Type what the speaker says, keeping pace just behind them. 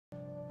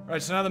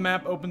Alright, so now the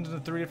map opens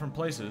into 3 different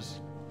places.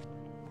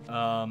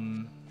 I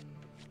don't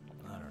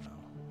know.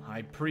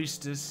 High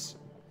Priestess,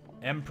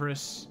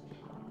 Empress,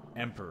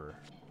 Emperor.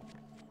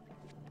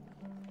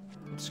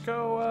 Let's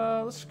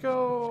go,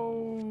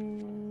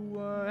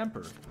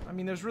 Emperor. I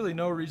mean, there's really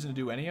no reason to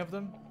do any of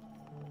them.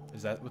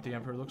 Is that what the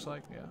Emperor looks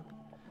like? Yeah.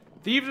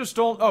 Thieves have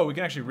stolen... Oh, we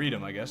can actually read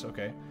them, I guess.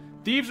 Okay.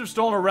 Thieves have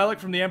stolen a relic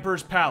from the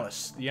Emperor's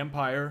palace. The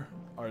Empire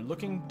are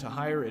looking to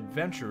hire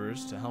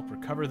adventurers to help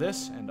recover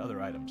this and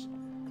other items.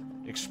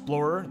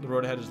 Explorer, the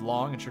road ahead is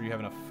long, ensure you have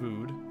enough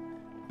food.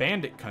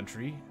 Bandit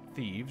country,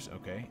 thieves,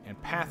 okay. And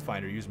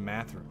Pathfinder, use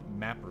map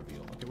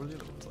reveal. Okay, what are the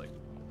other ones like?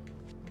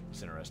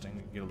 It's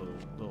interesting. Get a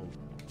little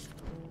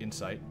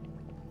insight.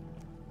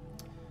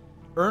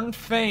 Earn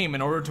fame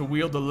in order to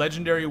wield the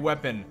legendary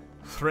weapon,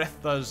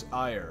 Thretha's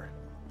Ire.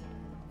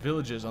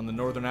 Villages on the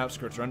northern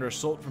outskirts are under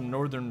assault from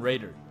northern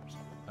raiders.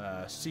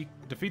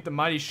 Defeat the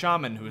mighty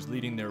shaman who is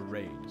leading their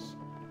raids.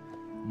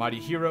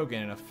 Mighty hero,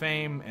 gain enough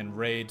fame, and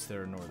raids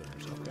their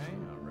northerners. Okay,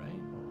 alright.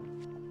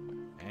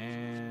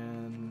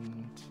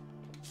 And...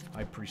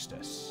 High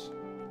Priestess.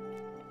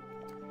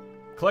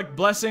 Collect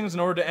blessings in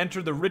order to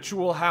enter the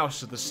ritual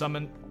house at the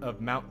summit of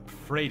Mount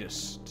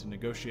Freitas to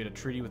negotiate a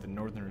treaty with the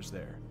northerners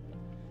there.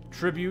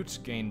 Tributes,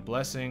 gain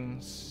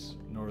blessings.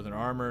 Northern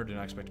armor, do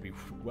not expect to be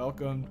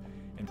welcomed.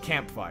 And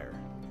campfire.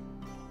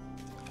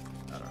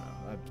 I don't know.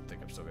 I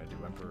think I'm still gonna do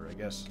Emperor, I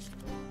guess.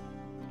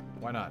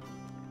 Why not?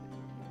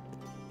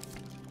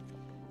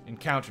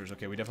 Encounters.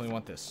 Okay, we definitely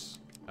want this.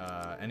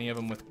 Any of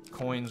them with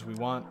coins we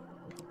want.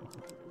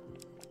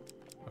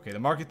 Okay, the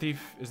Market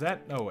Thief. Is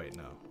that? Oh, wait,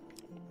 no.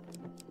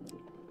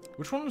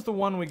 Which one was the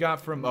one we got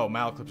from... Oh,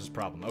 Malaclipse's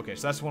problem. Okay,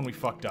 so that's the one we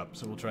fucked up,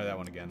 so we'll try that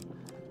one again.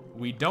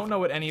 We don't know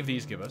what any of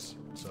these give us,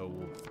 so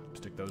we'll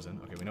stick those in.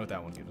 Okay, we know what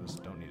that one gives us.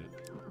 Don't need it.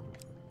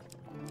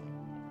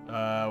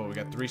 We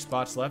got 3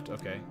 spots left.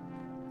 Okay.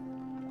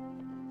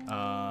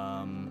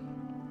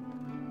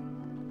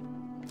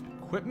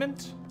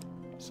 Equipment?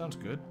 Sounds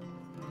good.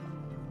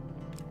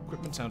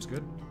 Equipment sounds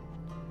good.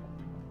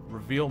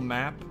 Reveal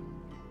map.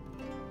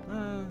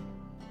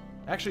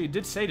 Actually, it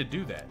did say to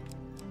do that.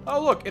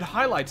 Oh, look, it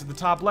highlights at the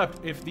top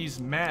left if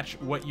these match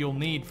what you'll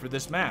need for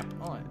this map.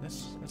 Oh,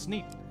 that's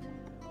neat.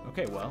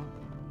 Okay, well,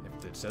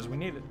 if it says we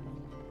need it.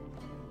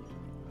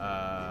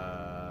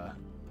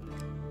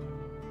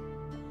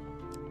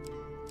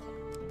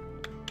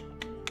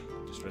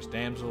 Distressed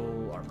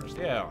damsel, arm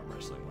wrestling. Yeah, arm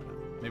wrestling, why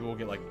not? Maybe we'll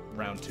get like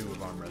round 2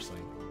 of arm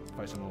wrestling.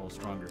 Fight someone a little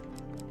stronger.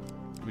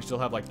 Do we still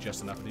have like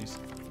just enough of these?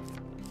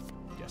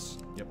 Yes.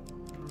 Yep.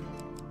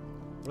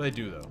 What do they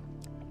do though?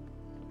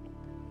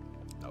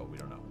 Oh, we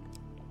don't know.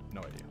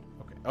 No idea.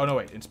 Okay. Oh no,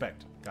 wait.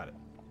 Inspect. Got it.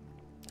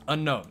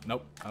 Unknown.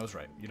 Nope. I was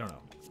right. You don't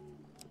know.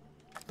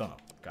 Don't know.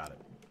 Got it.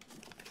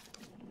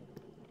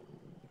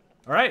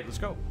 All right. Let's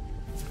go.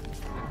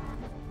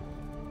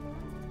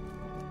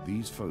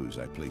 These foes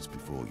I place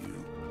before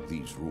you,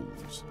 these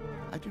rules,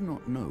 I do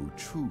not know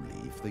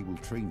truly if they will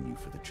train you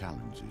for the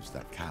challenges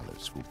that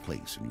Callus will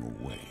place in your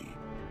way.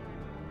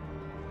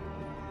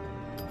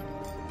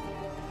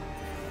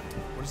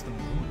 What is the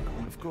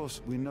moon? Of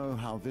course, we know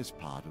how this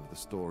part of the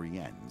story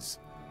ends.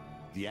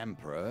 The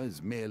Emperor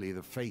is merely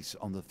the face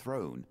on the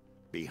throne.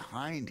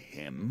 Behind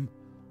him,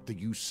 the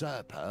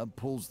usurper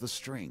pulls the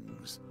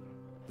strings.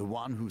 The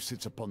one who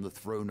sits upon the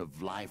throne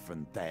of life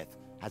and death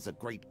has a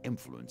great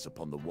influence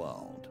upon the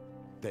world.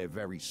 Their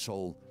very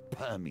soul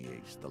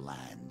permeates the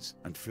lands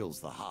and fills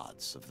the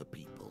hearts of the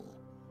people.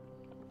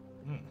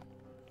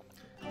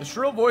 The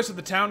shrill voice of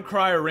the town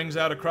crier rings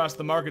out across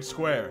the market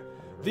square.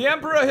 The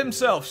Emperor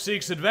himself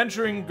seeks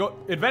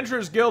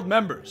Adventurers Guild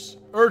members.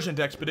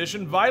 Urgent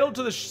expedition, vital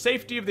to the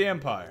safety of the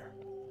Empire.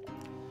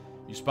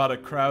 You spot a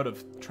crowd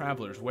of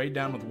travelers weighed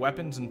down with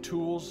weapons and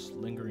tools,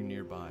 lingering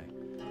nearby.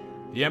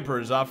 The Empire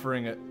is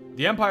offering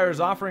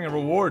a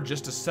reward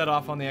just to set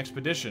off on the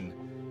expedition.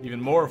 Even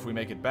more if we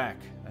make it back.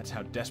 That's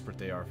how desperate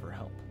they are for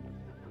help.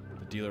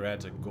 The dealer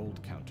adds a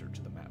gold counter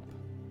to the map.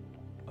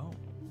 Oh.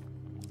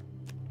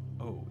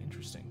 Oh,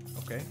 interesting.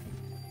 Okay.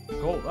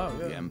 Gold. Oh,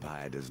 yeah. The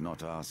Empire does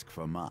not ask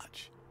for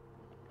much,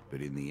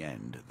 but in the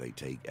end, they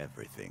take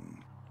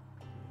everything.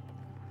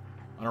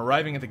 On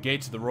arriving at the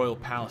gates of the royal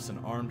palace, an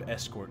armed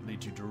escort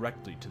leads you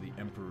directly to the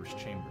Emperor's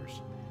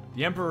chambers.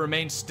 The Emperor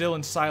remains still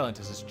and silent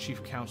as his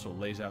chief counsel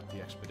lays out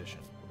the expedition.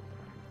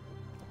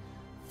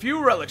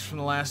 Few relics from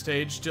the last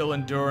age still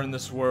endure in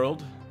this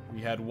world.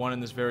 We had one in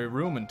this very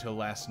room until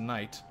last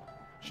night.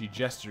 She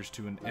gestures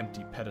to an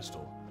empty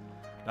pedestal.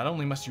 Not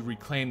only must you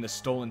reclaim the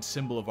stolen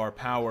symbol of our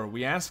power,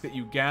 we ask that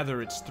you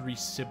gather its 3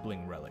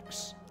 sibling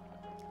relics.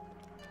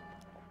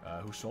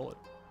 Who stole it?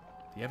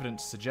 The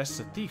evidence suggests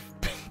a thief.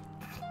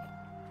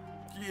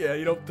 Yeah,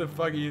 you don't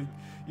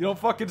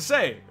fucking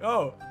say.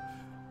 Oh.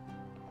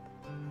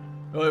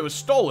 Well, it was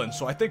stolen,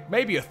 so I think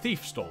maybe a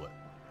thief stole it.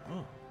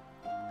 Oh.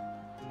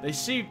 They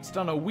seized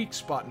on a weak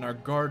spot in our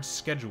guard's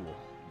schedule.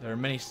 There are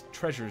many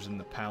treasures in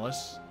the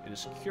palace. It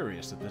is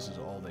curious that this is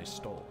all they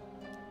stole.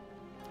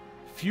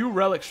 Few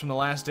relics from the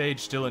last age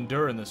still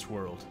endure in this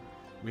world.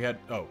 We had...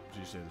 Oh, did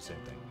you say the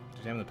same thing?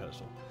 Examine the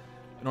pedestal.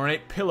 An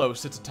ornate pillow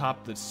sits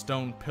atop the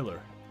stone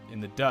pillar. In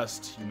the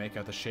dust, you make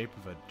out the shape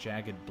of a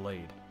jagged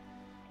blade.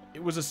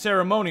 It was a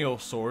ceremonial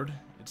sword.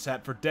 It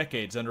sat for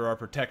decades under our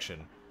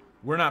protection.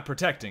 We're not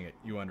protecting it,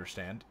 you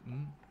understand.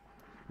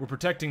 We're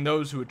protecting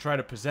those who would try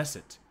to possess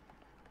it.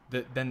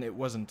 Then it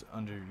wasn't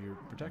under your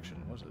protection,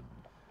 was it?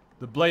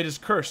 The blade is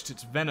cursed.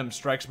 Its venom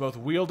strikes both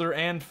wielder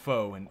and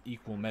foe in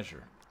equal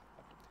measure.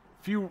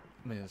 Few...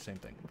 the same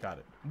thing. Got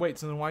it. Wait,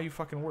 so then why are you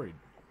fucking worried?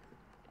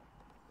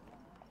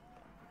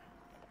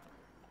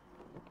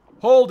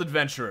 Hold,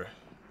 adventurer.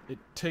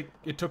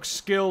 It took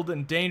skilled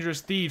and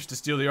dangerous thieves to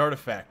steal the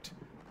artifact.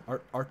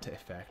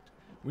 Artifact.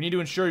 We need to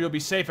ensure you'll be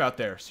safe out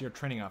there. See our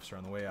training officer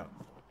on the way out.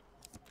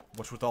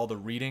 What's with all the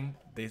reading?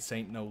 This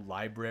ain't no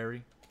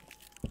library.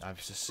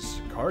 I've just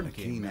a card The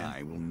game, keen man.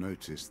 eye will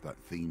notice that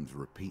themes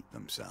repeat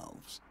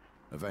themselves.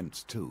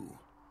 Events too.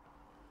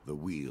 The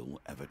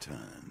wheel ever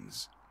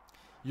turns.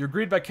 You're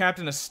greeted by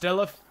Captain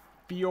Estella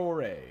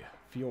Fiore.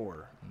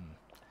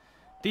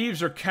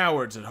 Thieves are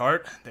cowards at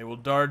heart. They will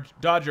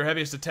dodge your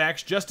heaviest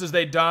attacks just as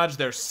they dodge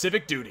their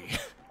civic duty.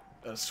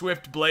 A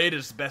swift blade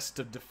is best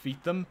to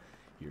defeat them.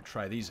 Here,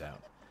 try these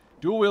out.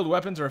 Dual-wield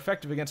weapons are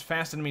effective against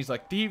fast enemies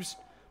like thieves,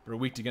 but are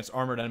weak against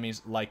armored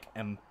enemies like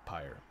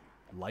Empire.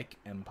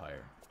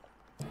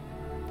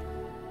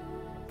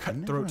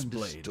 Cutthroat's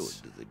blades.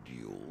 Understood the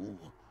duel.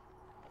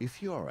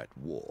 If you are at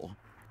war,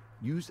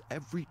 use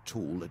every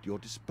tool at your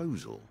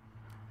disposal.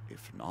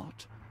 If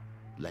not,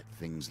 let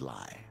things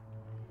lie.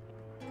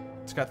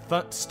 It's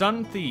got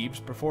stun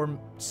thieves. Perform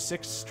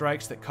 6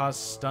 strikes that cause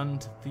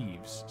stunned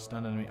thieves.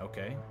 Stun enemy.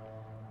 Okay.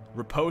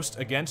 Riposte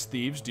against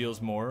thieves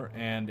deals more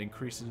and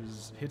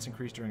increases hits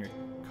increase during a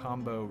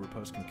combo.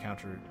 Riposte can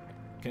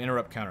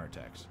interrupt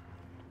counterattacks.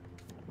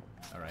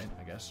 All right,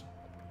 I guess.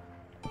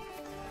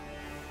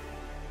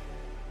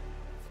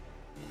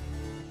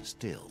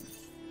 Still,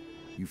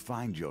 you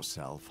find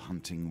yourself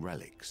hunting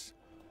relics.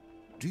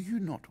 Do you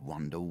not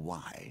wonder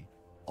why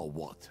or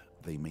what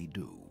they may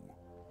do?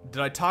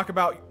 Did I talk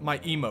about my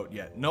emote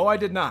yet? No, I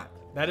did not.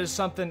 That is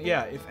something,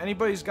 yeah, if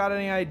anybody's got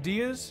any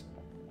ideas,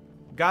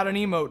 got an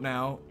emote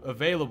now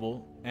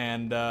available,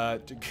 and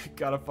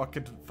gotta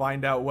fucking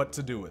find out what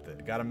to do with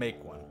it. Gotta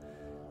make one.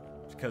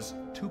 Because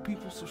 2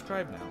 people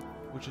subscribe now,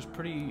 which is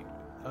pretty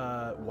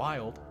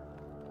wild.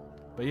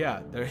 But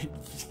yeah,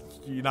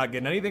 you're not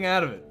getting anything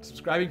out of it.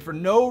 Subscribing for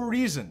no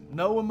reason.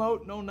 No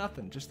emote, no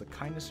nothing. Just the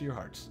kindness of your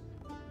hearts.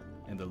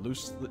 And the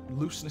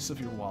looseness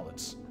of your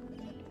wallets.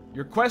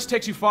 Your quest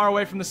takes you far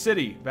away from the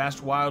city.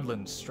 Vast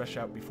wildlands stretch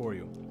out before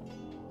you.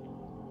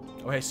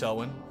 Oh, hey,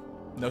 Selwyn.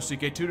 No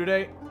CK2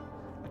 today?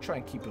 I try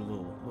and keep it a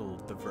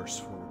little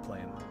diverse when we're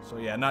playing. So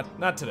yeah,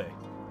 not today.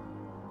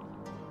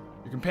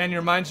 Your companion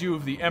reminds you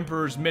of the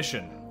Emperor's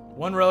mission.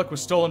 One relic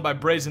was stolen by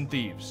brazen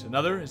thieves.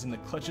 Another is in the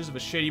clutches of a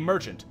shady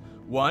merchant.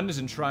 One is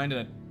enshrined in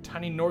a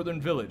tiny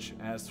northern village.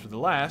 As for the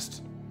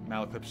last,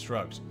 Malaclip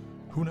shrugs.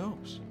 Who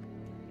knows?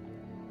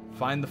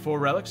 Find the 4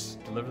 relics,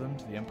 deliver them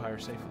to the Empire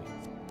safely.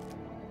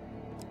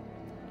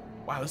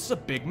 Wow, this is a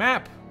big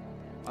map.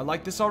 I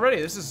like this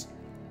already. This is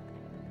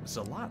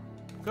a lot.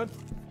 Good.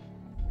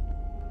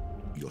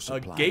 Your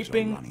supplies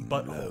gaping are running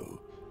butthole.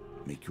 low.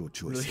 Make your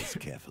choices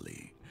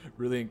carefully.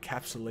 Really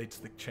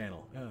encapsulates the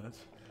channel. Yeah,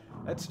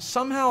 that's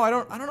somehow I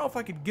don't know if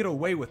I could get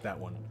away with that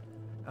one.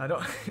 I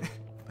don't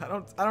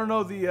I don't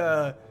know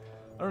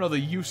the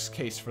use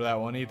case for that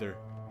one either.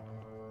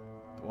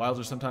 The wilds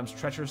are sometimes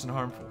treacherous and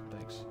harmful.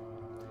 Thanks.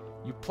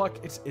 You pluck.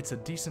 It's a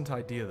decent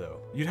idea though.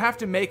 You'd have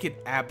to make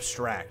it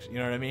abstract. You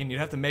know what I mean? You'd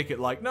have to make it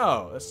like,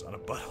 no, that's not a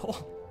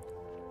butthole.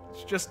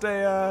 It's just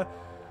a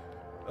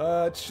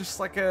it's just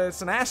like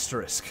it's an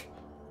asterisk.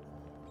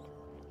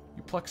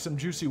 You pluck some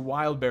juicy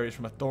wild berries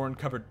from a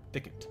thorn-covered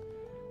thicket.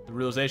 The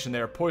realization they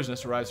are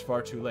poisonous arrives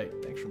far too late.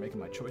 Thanks for making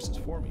my choices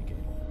for me,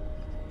 game.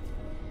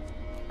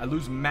 I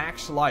lose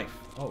max life.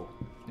 Oh,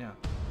 yeah.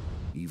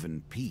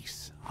 Even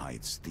peace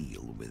hides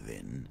steel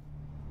within.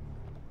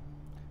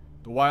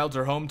 The wilds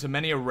are home to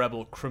many a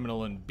rebel,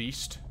 criminal, and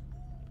beast.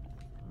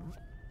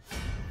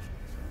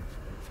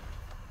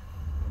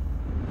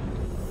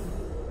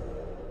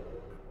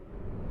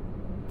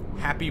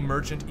 Happy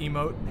merchant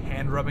emote,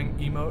 hand-rubbing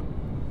emote.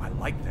 I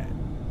like that.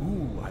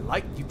 Ooh,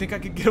 you think I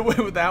could get away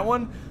with that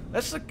one?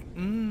 That's like,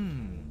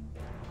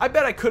 I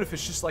bet I could if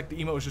it's just like the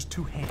emote was just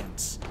 2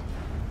 hands.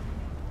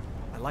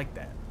 I like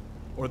that.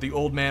 Or the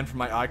old man from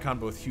my icon,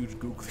 but with huge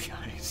googly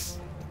eyes.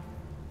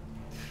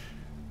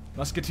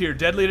 Musketeer,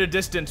 deadly at a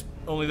distance,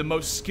 only the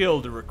most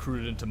skilled are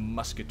recruited into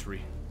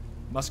musketry.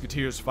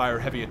 Musketeers fire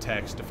heavy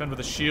attacks. Defend with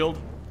a shield,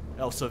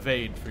 else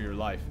evade for your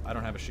life. I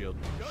don't have a shield.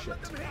 Shit.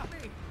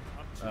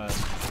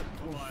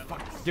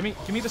 Fuck. Give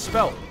me the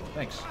spell.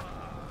 Thanks.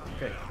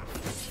 Okay.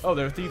 Oh,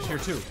 there are thieves here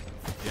too.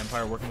 The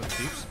Empire working with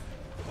thieves?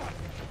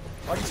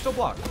 Oh, I can still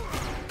block.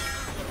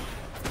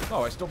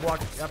 Oh, I still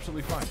block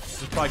absolutely fine.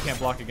 Just probably can't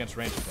block against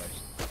ranged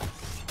attacks.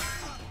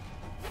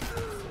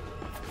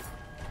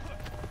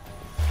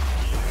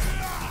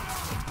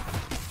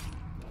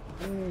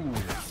 Ooh.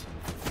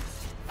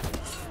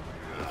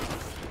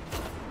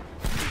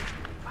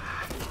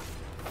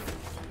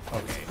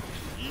 Okay.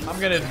 I'm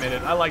gonna admit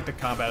it. I like the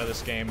combat of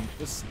this game.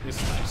 It's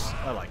nice.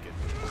 I like it.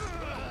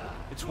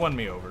 It's won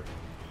me over.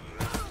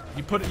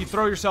 You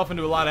throw yourself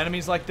into a lot of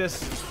enemies like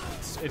this,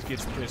 it's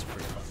pretty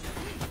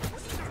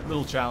fun. A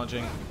little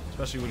challenging,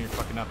 especially when you're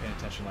fucking not paying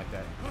attention like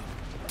that.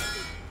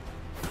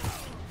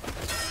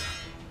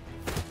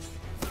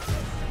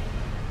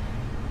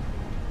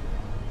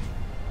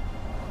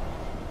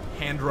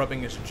 Hand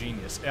rubbing is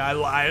genius. I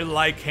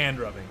like hand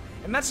rubbing,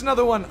 and that's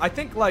another one. I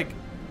think, like,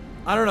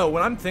 I don't know.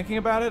 When I'm thinking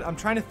about it, I'm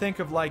trying to think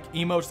of like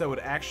emotes that would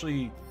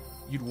actually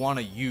you'd want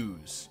to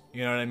use.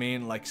 You know what I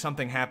mean? Like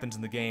something happens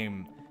in the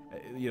game.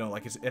 You know,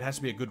 like it has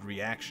to be a good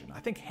reaction. I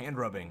think hand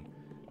rubbing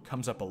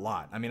comes up a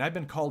lot. I mean, I've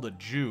been called a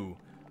Jew,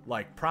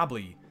 like,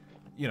 probably,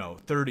 you know,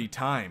 30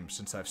 times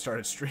since I've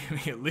started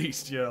streaming at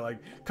least, you know, like,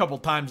 a couple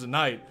times a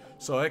night,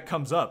 so it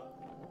comes up.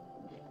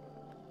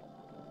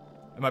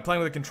 Am I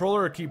playing with a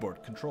controller or a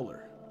keyboard?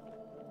 Controller.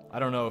 I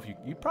don't know if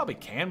you probably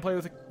can play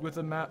with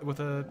a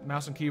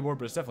mouse and keyboard,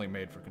 but it's definitely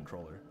made for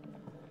controller.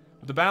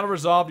 With the battle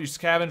resolved, you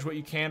scavenge what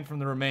you can from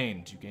the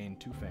remains. You gain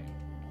 2 fame.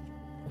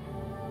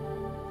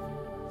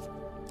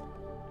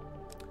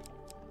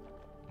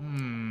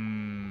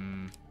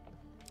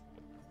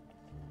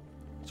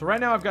 So right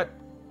now I've got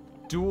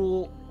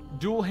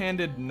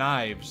dual-handed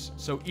knives,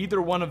 so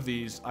either one of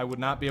these I would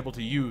not be able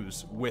to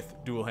use with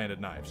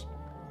dual-handed knives.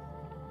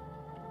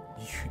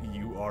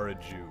 You are a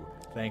Jew.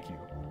 Thank you.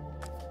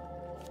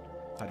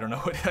 I don't know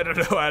how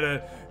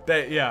to...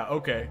 yeah,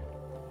 okay.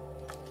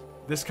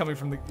 This coming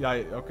from the...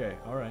 okay,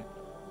 alright.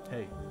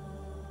 Hey.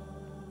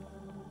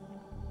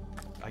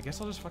 I guess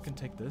I'll just fucking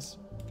take this.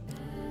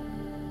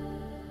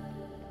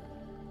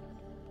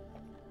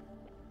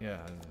 Yeah,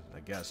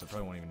 I guess. I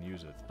probably won't even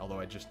use it. Although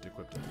I just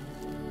equipped it.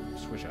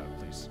 Switch out,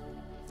 please.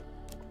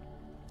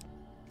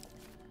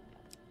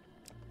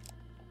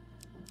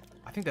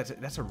 I think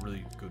that's a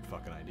really good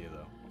fucking idea,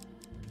 though.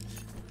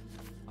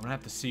 I'm gonna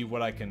have to see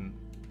what I can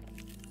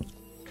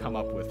come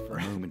up with for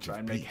try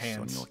and make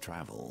hands. On your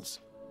travels.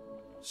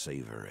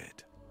 Savor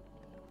it.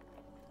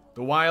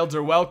 The wilds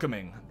are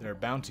welcoming. Their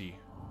bounty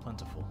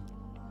plentiful.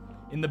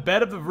 In the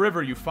bed of the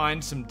river, you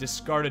find some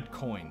discarded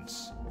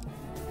coins.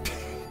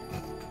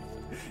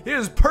 It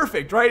is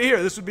perfect right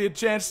here. This would be a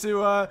chance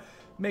to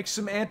make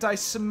some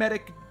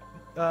anti-Semitic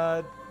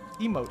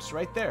emotes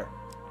right there.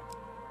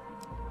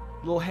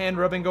 Little hand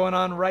rubbing going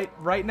on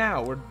right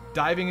now. We're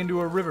diving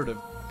into a river to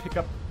pick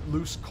up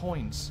loose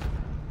coins.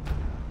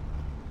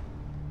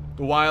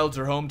 The wilds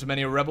are home to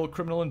many a rebel,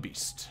 criminal, and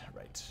beast.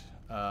 Right.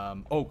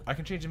 Oh, I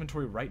can change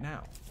inventory right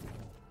now.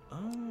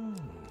 Oh.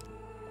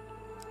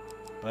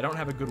 But I don't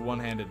have a good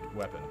one-handed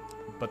weapon.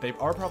 But they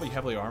are probably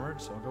heavily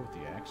armored, so I'll go with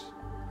the axe.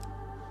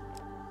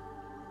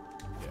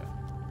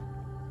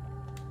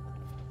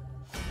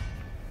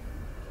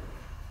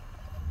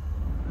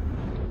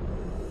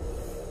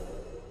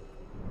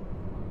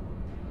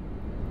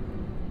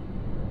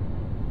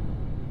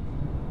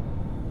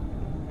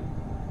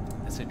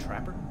 Say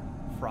trapper?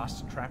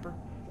 Frost trapper?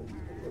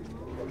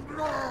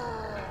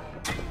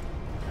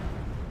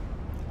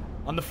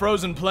 On the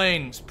frozen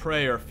plains,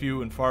 prey are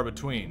few and far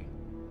between.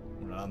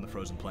 We're not on the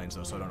frozen plains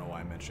though, so I don't know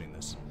why I'm mentioning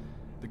this.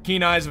 The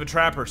keen eyes of a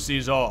trapper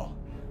sees all.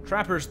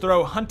 Trappers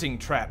throw hunting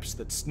traps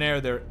that snare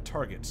their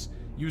targets.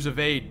 Use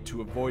evade to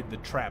avoid the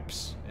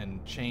traps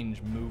and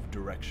change move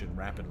direction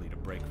rapidly to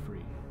break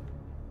free.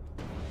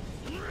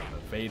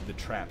 Evade the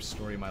traps,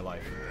 story of my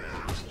life.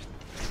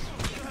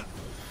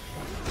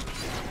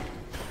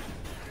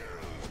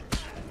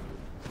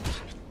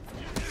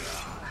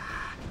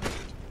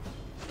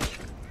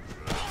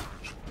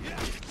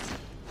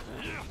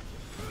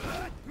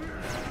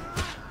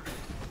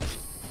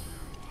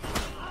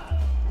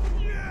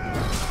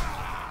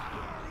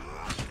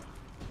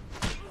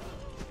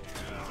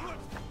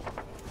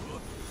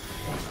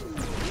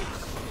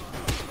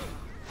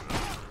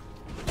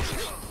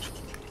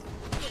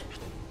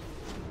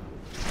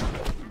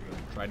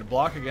 Tried to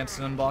block against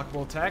an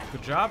unblockable attack.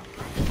 Good job.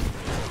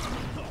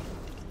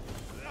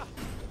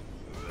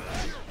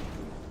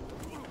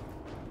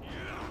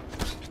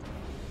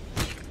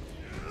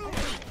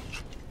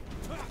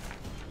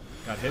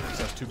 Got hit because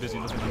I was too busy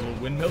looking at the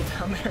little windmill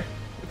down there.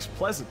 Looks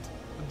pleasant.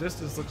 The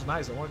distance looks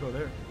nice. I want to go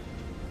there.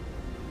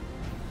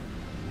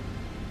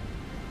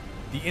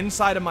 The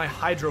inside of my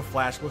hydro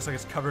flask looks like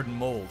it's covered in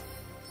mold.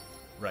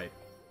 Right.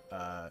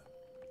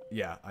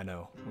 Yeah, I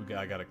know.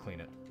 I gotta clean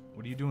it.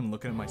 What are you doing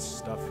looking at my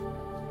stuff?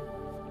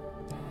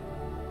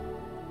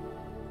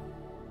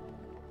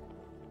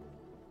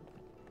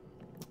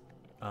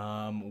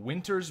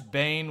 Winter's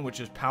Bane, which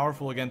is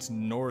powerful against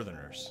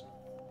Northerners.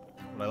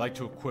 But I like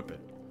to equip it.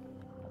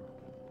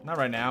 Not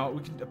right now.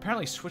 We can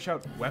apparently switch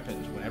out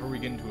weapons whenever we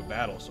get into a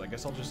battle, so I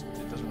guess I'll just...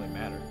 It doesn't really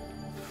matter.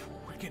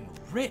 We're getting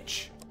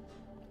rich!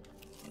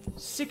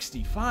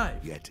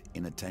 65! Yet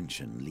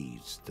inattention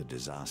leads to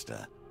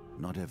disaster.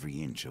 Not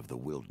every inch of the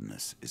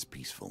wilderness is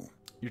peaceful.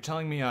 You're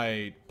telling me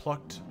I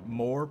plucked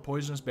more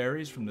poisonous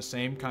berries from the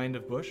same kind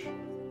of bush?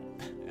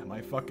 Am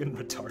I fucking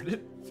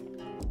retarded?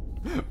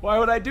 Why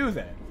would I do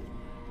that?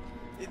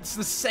 It's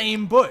the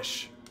same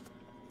bush.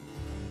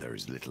 There There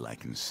is little I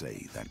can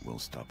say that will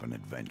stop an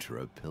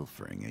adventurer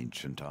pilfering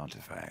ancient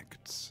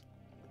artifacts.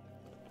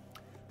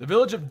 The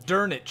village of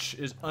Durnich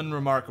is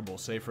unremarkable,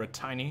 save for a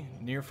tiny,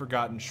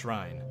 near-forgotten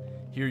shrine.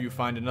 Here you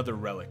find another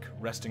relic,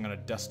 resting on a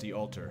dusty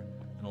altar.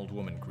 An old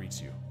woman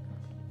greets you.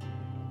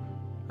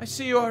 I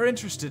see you are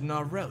interested in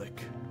our relic.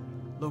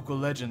 Local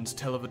legends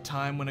tell of a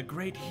time when a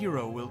great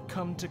hero will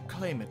come to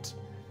claim it.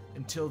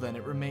 Until then,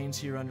 it remains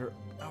here under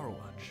our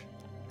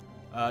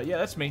watch. Yeah,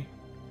 that's me.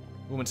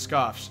 Woman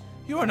scoffs.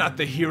 You are not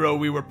the hero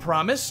we were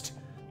promised.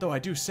 Though I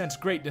do sense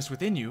greatness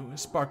within you, a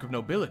spark of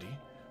nobility.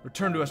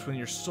 Return to us when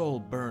your soul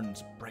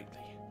burns brightly.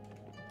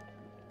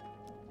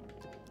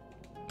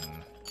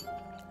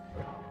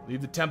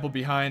 Leave the temple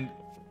behind.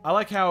 I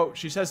like how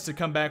she says to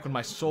come back when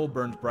my soul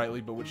burns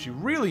brightly, but what she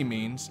really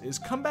means is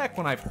come back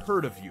when I've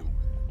heard of you.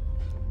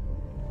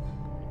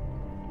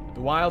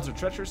 The wilds are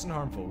treacherous and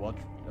harmful.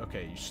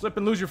 Okay, you slip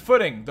and lose your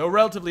footing. Though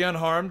relatively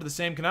unharmed, the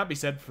same cannot be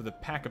said for the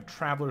pack of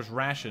travelers'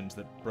 rations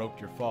that broke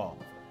your fall.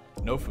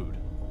 No food.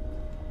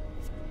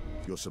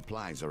 Your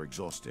supplies are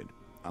exhausted.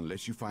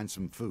 Unless you find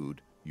some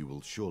food, you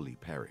will surely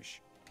perish.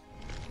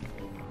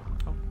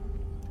 Oh.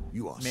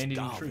 You are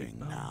starving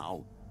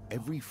now.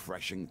 Every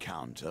fresh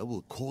encounter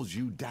will cause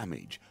you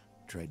damage.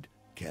 Tread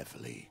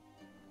carefully.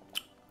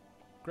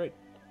 Great.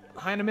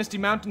 High on a misty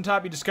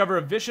mountaintop, you discover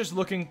a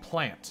vicious-looking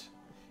plant.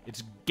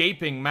 Its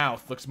gaping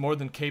mouth looks more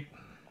than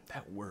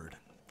that word.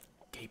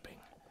 Gaping.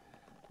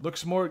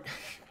 Looks more...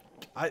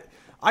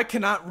 I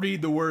cannot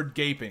read the word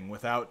gaping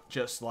without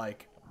just,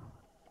 like...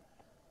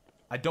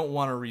 I don't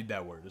want to read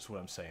that word, is what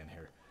I'm saying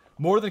here.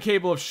 More than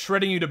capable of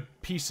shredding you to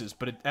pieces,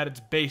 but at its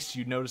base,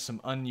 you notice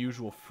some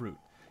unusual fruit.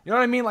 You know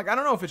what I mean? Like, I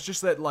don't know if it's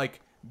just that, like,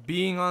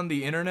 being on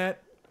the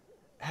internet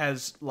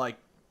has, like,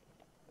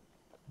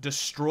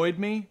 destroyed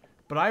me,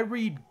 but I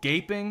read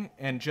gaping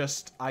and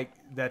just,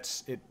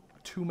 that's it,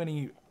 too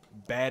many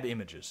bad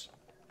images.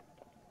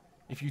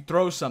 If you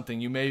throw something,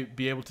 you may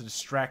be able to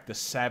distract the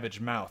savage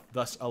mouth,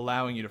 thus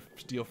allowing you to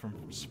steal from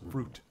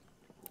fruit.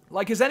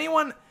 Like, has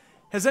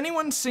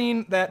anyone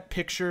seen that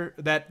picture,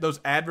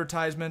 those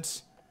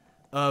advertisements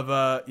of,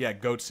 yeah,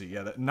 Goatsy,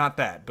 yeah, not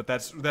that, but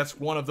that's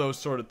one of those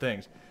sort of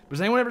things. But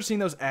has anyone ever seen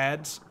those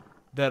ads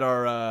that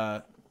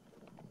are,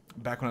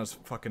 back when I was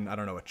fucking, I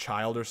don't know, a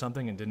child or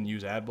something and didn't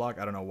use ad block?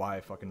 I don't know why I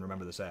fucking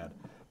remember this ad.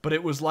 But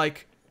it was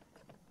like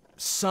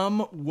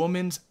some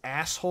woman's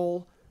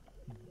asshole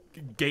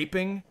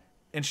gaping,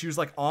 and she was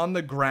like on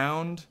the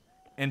ground,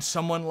 and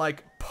someone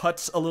like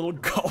puts a little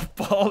golf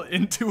ball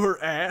into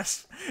her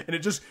ass, and it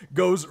just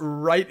goes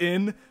right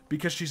in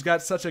because she's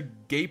got such a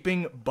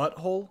gaping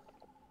butthole.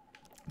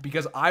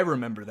 Because I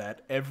remember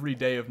that every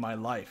day of my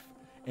life,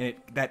 and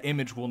that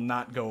image will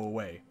not go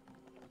away.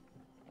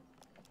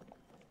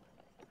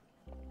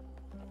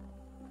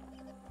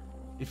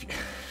 If you...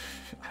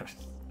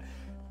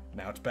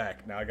 Now it's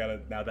back.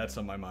 Now that's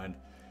on my mind.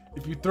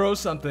 If you throw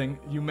something,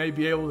 you may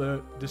be able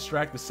to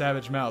distract the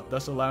savage mouth,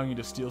 thus allowing you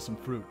to steal some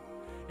fruit.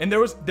 And there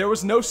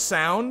was no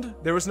sound.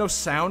 There was no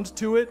sound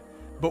to it,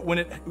 but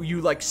when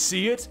you like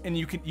see it and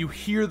you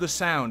hear the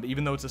sound,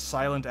 even though it's a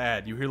silent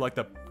ad. You hear like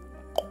the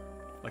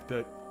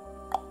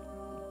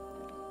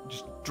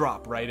just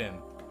drop right in.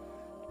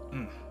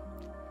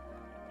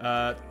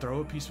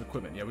 Throw a piece of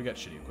equipment. Yeah, we got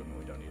shitty equipment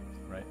we don't need,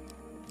 right?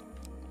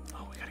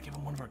 Oh, we gotta give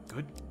him one of our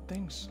good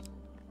things.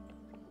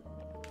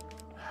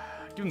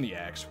 Give him the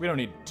axe. We don't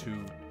need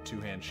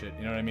two-hand shit,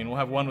 you know what I mean? We'll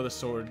have one with a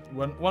sword,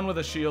 one with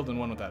a shield, and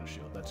one without a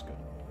shield. That's good.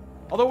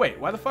 Although, wait,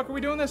 why the fuck are we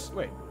doing this?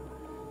 Wait.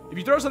 If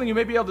you throw something, you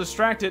may be able to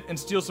distract it and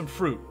steal some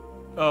fruit.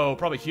 Oh,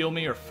 probably heal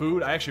me or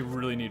food? I actually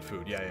really need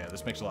food. Yeah,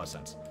 this makes a lot of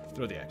sense.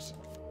 Throw the axe.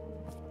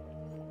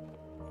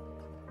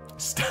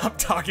 Stop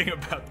talking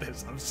about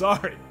this. I'm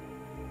sorry.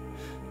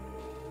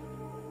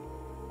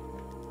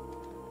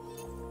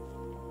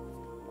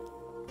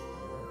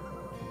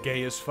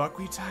 Gay as fuck.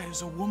 We tie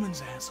as a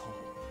woman's asshole.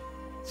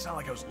 It's not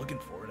like I was looking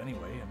for it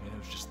anyway. I mean, it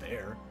was just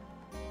there.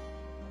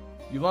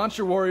 You launch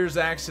your warrior's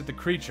axe at the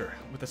creature.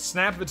 With a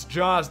snap of its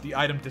jaws, the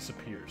item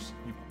disappears.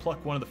 You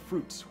pluck one of the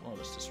fruits while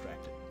it's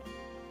distracted.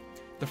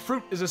 The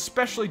fruit is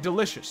especially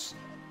delicious,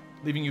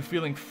 leaving you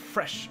feeling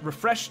fresh,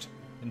 refreshed,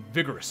 and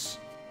vigorous.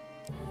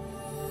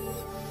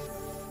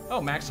 Oh,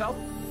 max health?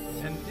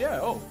 And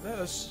yeah,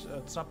 that's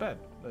not bad.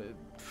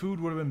 Food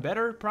would have been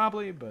better,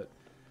 probably, but...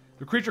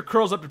 The creature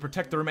curls up to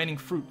protect the remaining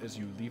fruit as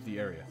you leave the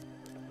area.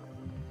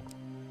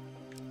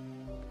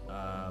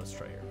 Let's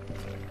try here.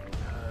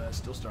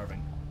 Still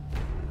starving.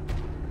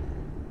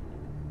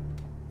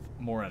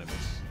 More enemies.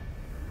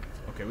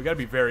 Okay, we gotta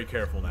be very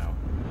careful now.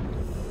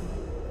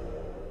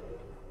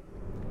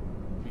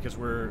 Because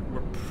we're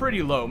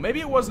pretty low. Maybe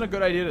it wasn't a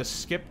good idea to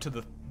skip to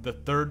the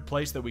third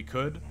place that we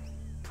could.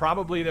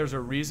 Probably there's a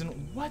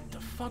reason. What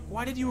the fuck?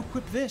 Why did you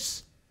equip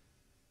this?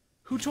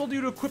 Who told you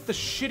to equip the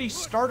shitty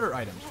starter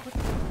items? What the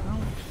hell?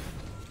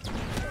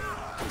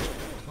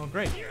 Oh,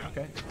 great.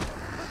 Okay.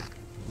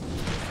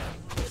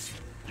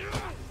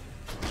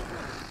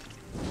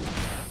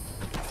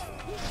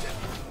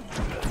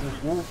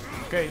 Ooh,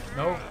 okay,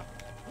 no.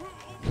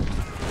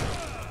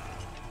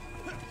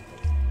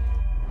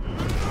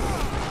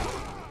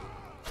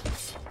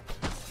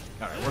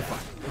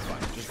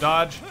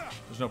 dodge.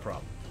 There's no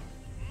problem.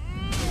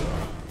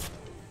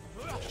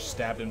 Just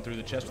stabbed him through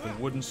the chest with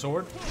a wooden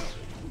sword.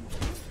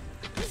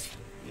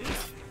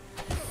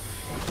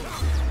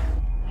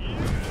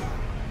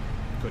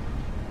 Good.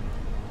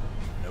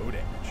 No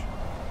damage.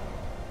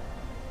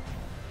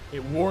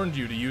 It warned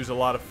you to use a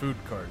lot of food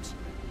cards.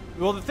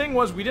 Well, the thing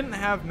was, we didn't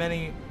have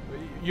many...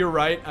 You're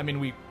right. I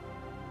mean,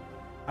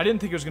 I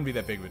didn't think it was going to be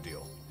that big of a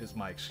deal, is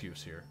my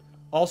excuse here.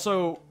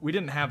 Also, we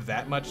didn't have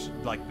that much,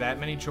 like, that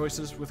many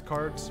choices with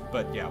cards,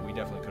 but yeah, we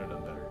definitely could have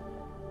done better.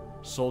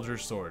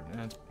 Soldier's sword.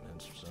 That's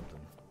something.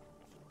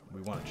 We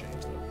want to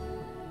change,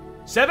 though.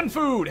 7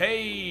 food!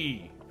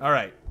 Hey!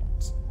 Alright.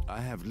 I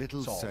have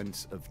little Solved.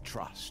 sense of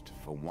trust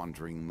for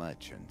wandering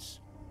merchants.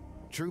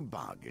 True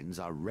bargains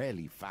are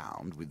rarely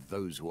found with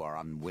those who are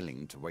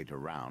unwilling to wait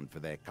around for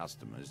their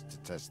customers to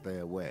test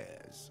their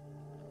wares.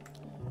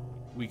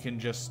 We can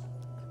just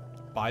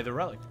buy the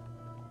relic.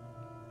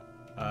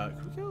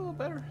 Could we get a little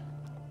better?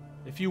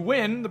 If you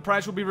win, the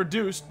price will be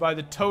reduced by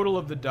the total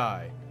of the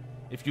die.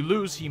 If you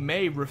lose, he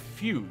may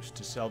refuse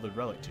to sell the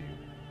relic to you.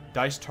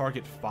 Dice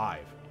target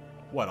 5.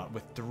 What,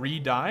 with 3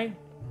 die?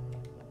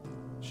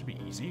 Should be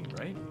easy,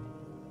 right?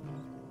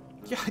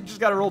 Yeah, I just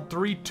gotta roll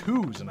 3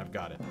 2s and I've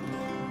got it.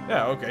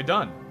 Yeah, okay,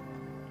 done.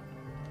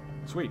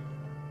 Sweet.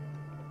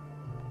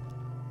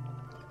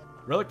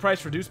 Relic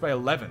price reduced by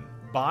 11.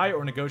 Buy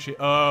or negotiate.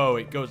 Oh,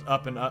 it goes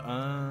up and up.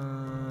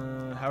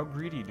 How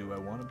greedy do I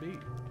want to be?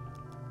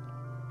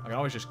 I can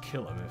always just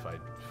kill him if I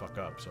fuck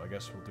up, so I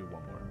guess we'll do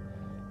one more.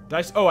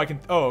 Dice. Oh, I can.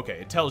 Oh, okay.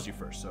 It tells you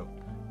first. So,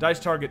 dice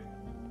target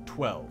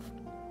 12.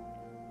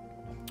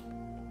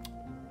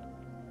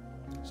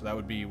 So that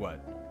would be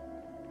what?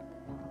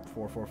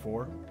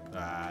 444?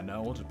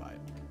 No, we'll just buy it.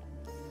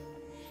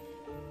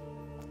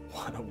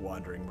 What a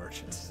wandering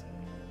merchant.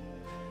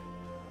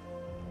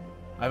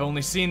 I've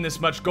only seen this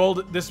much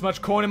gold, this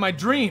much coin in my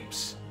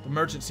dreams. The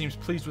merchant seems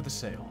pleased with the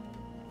sale.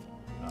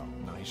 Oh,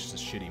 no, he's just a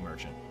shitty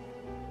merchant.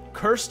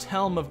 Cursed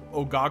Helm of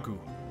Ogagu.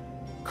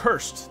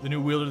 Cursed. The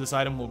new wielder of this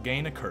item will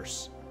gain a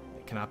curse.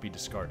 It cannot be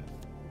discarded.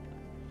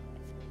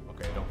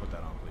 Okay, don't put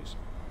that on, please.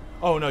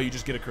 Oh, no, you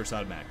just get a curse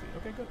automatically.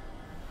 Okay, good.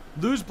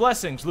 Lose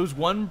blessings. Lose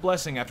 1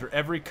 blessing after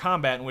every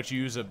combat in which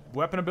you use a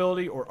weapon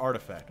ability or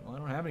artifact. Well, I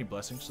don't have any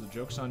blessings, so the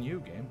joke's on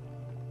you, game.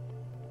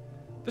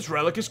 This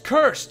relic is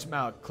cursed,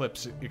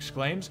 Malclips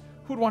exclaims.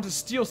 Who would want to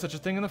steal such a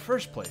thing in the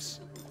first place?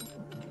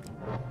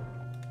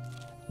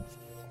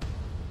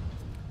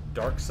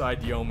 Dark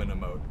Side Yeoman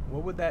emote.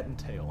 What would that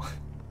entail?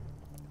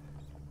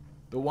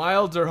 The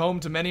wilds are home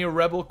to many a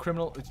rebel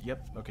criminal...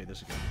 Yep, okay, this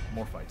is good.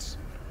 More fights.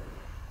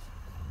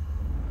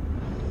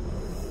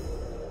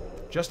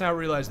 Just now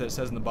realized that it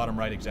says in the bottom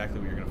right exactly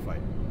what you're going to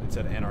fight. It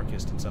said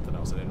anarchist and something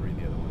else. I didn't read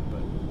the other one,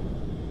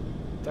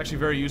 but... It's actually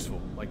very useful.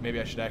 Like, maybe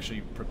I should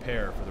actually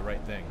prepare for the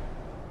right thing.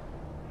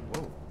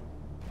 Whoa.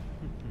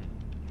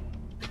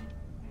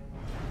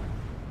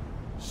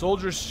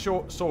 Soldier's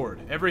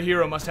sword. Every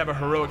hero must have a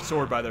heroic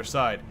sword by their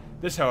side.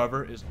 This,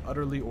 however, is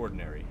utterly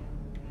ordinary.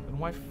 Then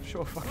why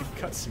show a fucking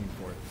cutscene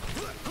for it?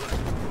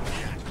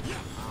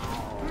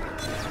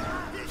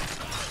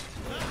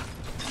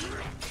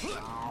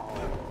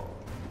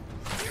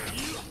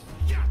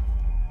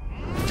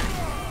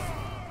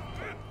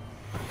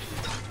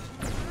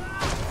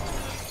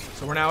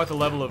 So we're now at the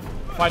level of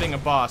fighting a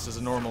boss as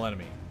a normal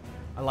enemy.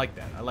 I like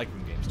that. I like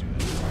when games do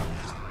that.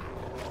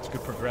 It's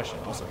good progression.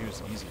 Also, he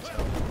was easy as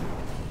hell.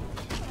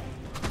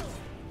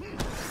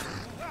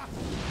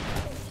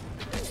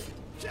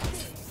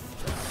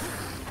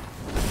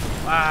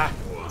 Ah!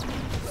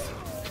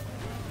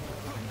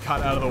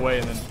 Got out of the way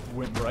and then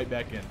went right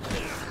back in.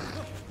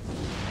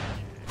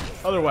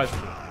 Otherwise,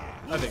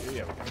 I think,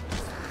 yeah.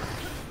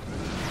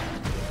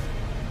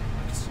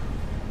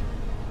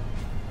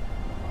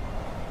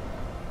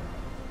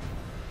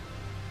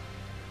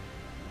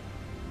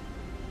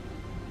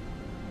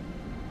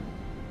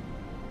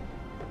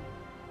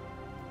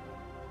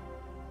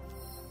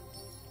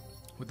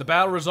 With the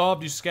battle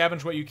resolved, you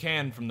scavenge what you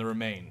can from the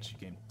remains. You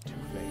gain 2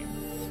 fame.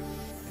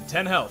 And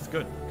 10 health.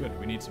 Good, good.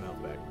 We need some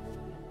health back.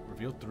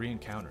 Revealed 3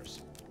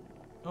 encounters.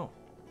 Oh.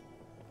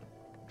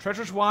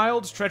 Treacherous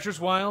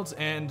wilds,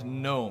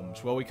 and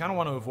gnomes. Well, we kind of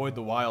want to avoid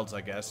the wilds,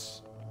 I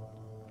guess.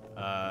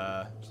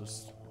 So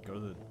let's go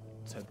to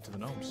let's head to the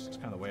gnomes. It's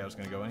kind of the way I was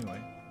going to go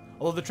anyway.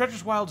 Although the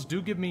treacherous wilds do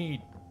give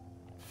me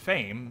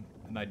fame,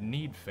 and I'd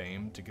need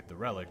fame to get the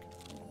relic.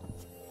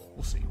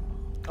 We'll see.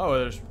 Oh,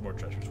 there's more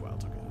treacherous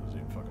wilds. Okay, that doesn't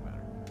even fucking matter.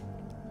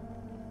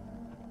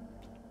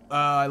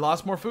 I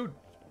lost more food.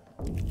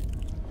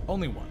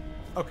 Only 1.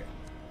 Okay.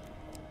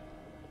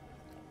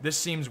 This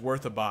seems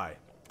worth a buy.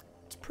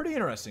 It's pretty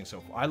interesting so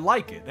far. I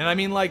like it. And I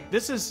mean, like,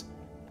 this is...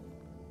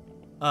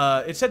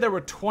 it said there were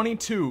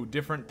 22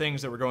 different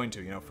things that we're going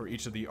to, you know, for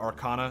each of the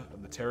arcana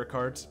of the tarot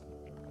cards.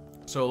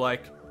 So,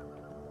 like,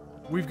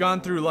 we've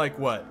gone through, like,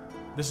 what?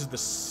 This is the...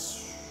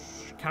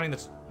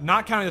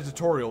 Not counting the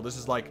tutorial, this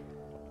is, like,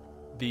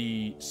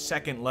 the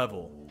 2nd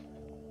level.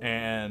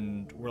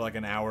 And we're, like,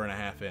 an hour and a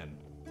half in.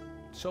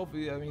 So,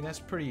 I mean, that's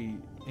pretty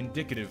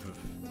indicative of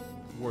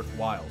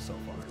worthwhile so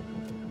far.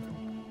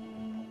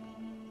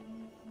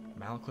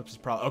 Malaclipse's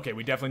problem. Okay,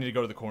 we definitely need to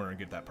go to the corner and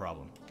get that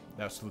problem.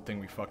 That's the thing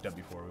we fucked up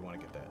before. We want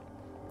to get that.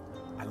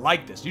 I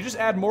like this. You just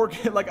add more...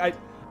 like,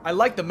 I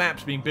like the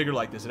maps being bigger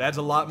like this. It adds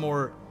a lot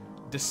more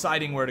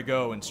deciding where to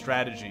go and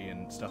strategy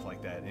and stuff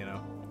like that, you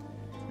know?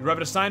 You arrive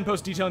at a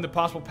signpost detailing the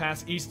possible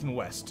paths east and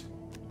west.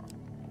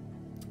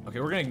 Okay,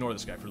 we're gonna ignore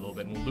this guy for a little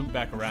bit, and we'll loop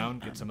back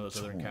around, get some of those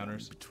other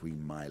encounters.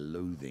 Between my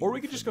loathing or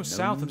we could just go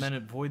south and then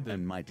avoid the...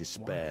 and my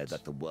despair wilds.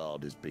 that the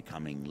world is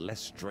becoming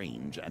less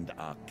strange and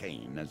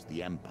arcane as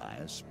the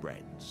Empire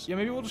spreads. Yeah,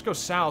 maybe we'll just go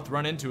south,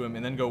 run into him,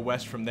 and then go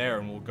west from there,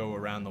 and we'll go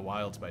around the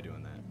wilds by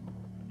doing that.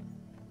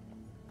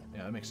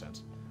 Yeah, that makes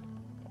sense.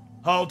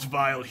 Halt,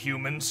 vile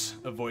humans!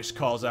 A voice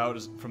calls out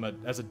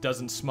as a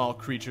dozen small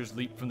creatures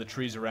leap from the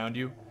trees around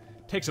you.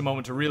 Takes a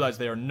moment to realize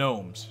they are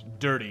gnomes.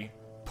 Dirty,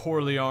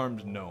 poorly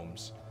armed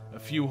gnomes. A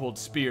few hold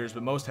spears,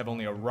 but most have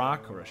only a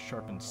rock or a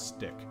sharpened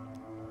stick.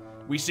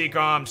 We seek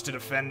arms to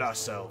defend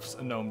ourselves,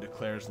 a gnome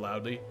declares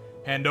loudly.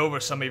 Hand over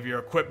some of your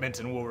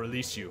equipment and we'll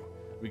release you.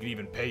 We can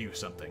even pay you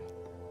something.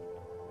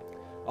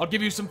 I'll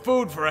give you some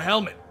food for a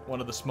helmet, one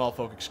of the small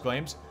folk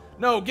exclaims.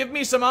 No, give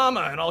me some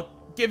armor and I'll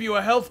give you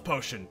a health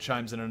potion,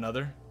 chimes in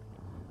another.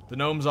 The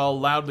gnomes all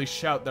loudly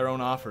shout their own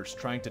offers,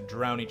 trying to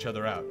drown each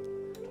other out.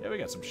 Yeah, we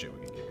got some shit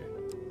we can give you.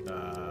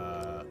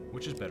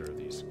 Which is better of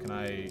these? Can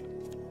I...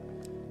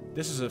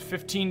 This is a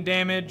 15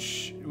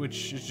 damage,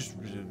 which is just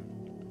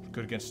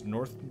good against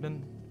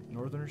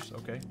Northerners,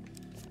 okay.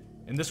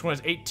 And this one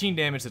has 18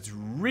 damage that's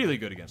really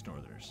good against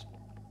Northerners.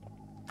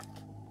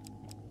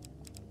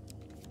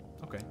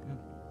 Okay, yeah.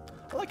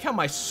 I like how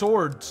my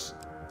swords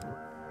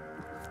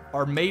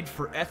are made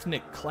for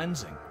ethnic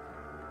cleansing.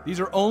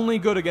 These are only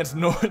good against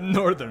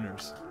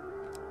Northerners.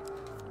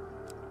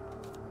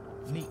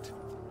 Neat.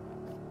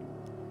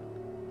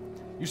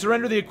 You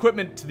surrender the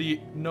equipment to the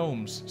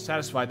gnomes.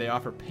 Satisfied, they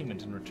offer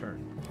payment in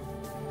return.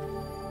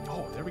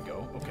 Oh, there we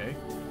go. Okay.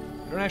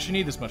 We don't actually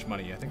need this much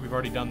money. I think we've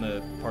already done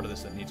the part of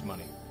this that needs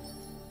money.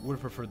 Would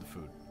have preferred the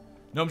food.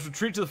 Gnomes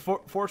retreat to the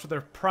forest with their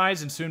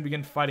prize and soon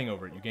begin fighting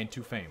over it. You gain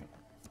 2 fame.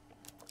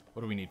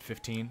 What do we need?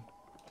 15?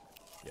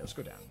 Yeah, let's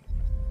go down.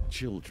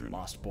 Children.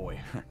 Lost boy.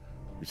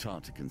 It's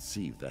hard to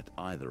conceive that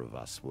either of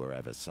us were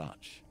ever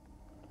such.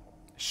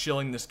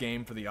 Shilling this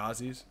game for the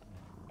Aussies?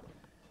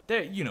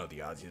 You know the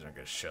Aussies aren't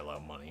gonna shell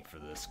out money for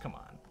this. Come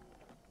on.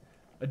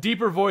 A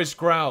deeper voice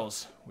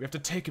growls. We have to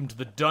take him to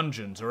the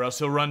dungeons, or else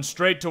he'll run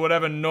straight to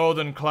whatever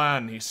northern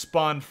clan he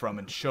spawned from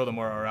and show them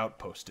where our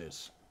outpost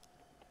is.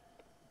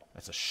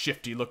 That's a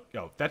shifty look.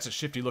 Oh, that's a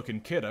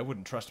shifty-looking kid. I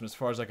wouldn't trust him as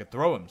far as I could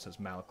throw him, says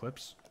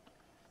Malaclipse.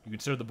 You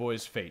consider the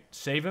boy's fate.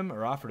 Save him,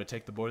 or offer to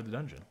take the boy to the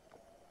dungeon.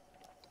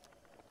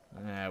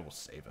 We'll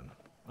save him.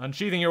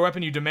 Unsheathing your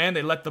weapon, you demand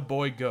they let the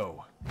boy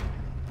go.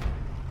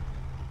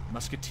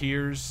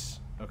 Musketeers.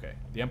 Okay,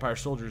 the Empire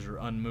soldiers are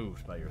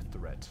unmoved by your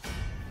threat.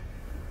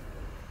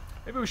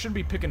 Maybe we shouldn't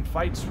be picking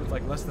fights with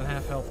like less than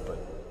half health, but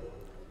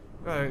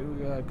do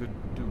a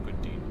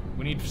good deed.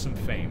 We need some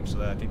fame,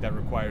 so I think that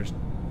requires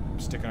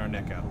sticking our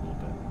neck out a little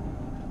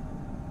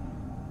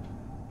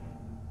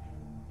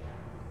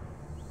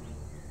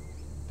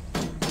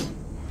bit.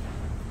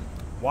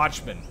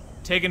 Watchmen,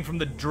 taken from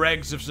the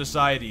dregs of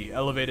society,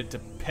 elevated to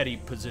petty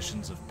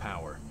positions of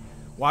power.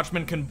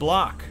 Watchmen can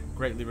block,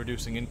 greatly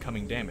reducing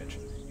incoming damage.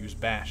 Use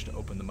bash to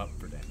open them up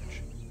for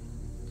damage.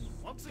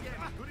 Once again,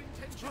 good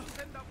intentions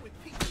end up with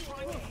people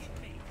trying to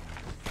hit me.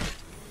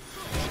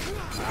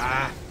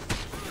 Ah!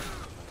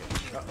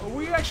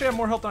 We actually have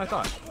more health than I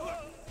thought.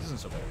 This isn't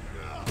so bad.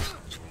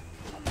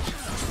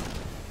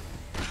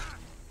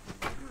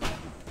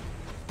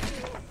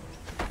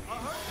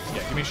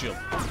 Yeah, give me a shield.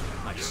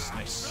 Nice,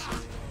 nice.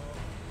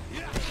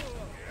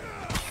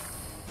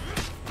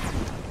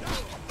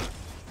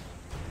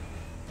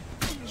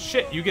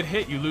 Shit, you get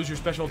hit, you lose your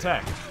special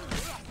attack.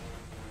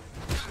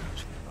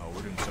 Oh,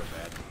 we're doing so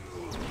bad.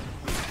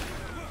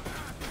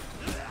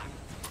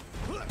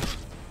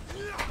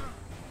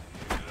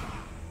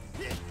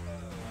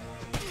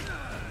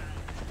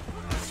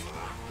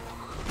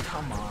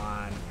 Come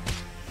on.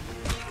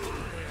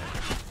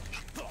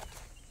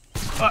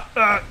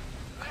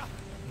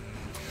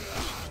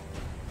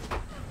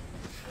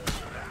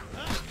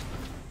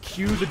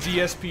 Cue the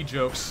DSP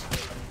jokes.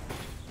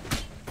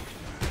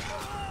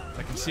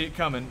 I can see it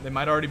coming. They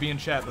might already be in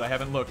chat, but I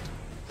haven't looked.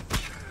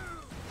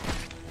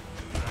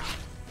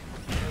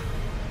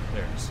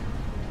 There it is.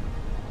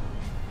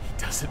 He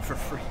does it for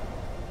free.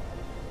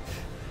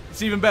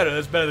 It's even better.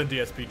 That's better than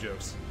DSP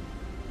jokes.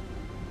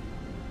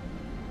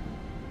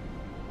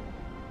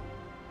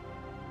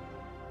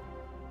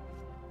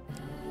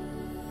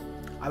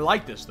 I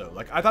like this, though.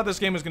 Like, I thought this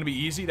game was going to be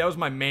easy. That was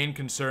my main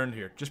concern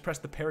here. Just press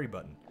the parry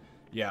button.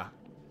 Yeah.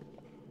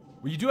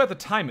 Well, you do have to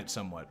time it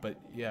somewhat, but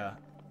yeah.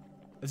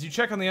 As you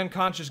check on the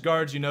unconscious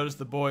guards, you notice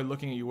the boy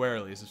looking at you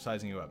warily as if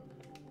sizing you up.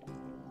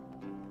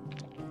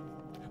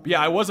 But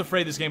yeah, I was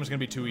afraid this game was going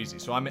to be too easy,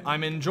 so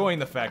I'm enjoying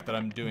the fact that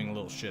I'm doing a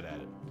little shit at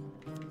it.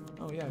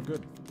 Oh yeah,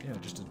 good. Yeah,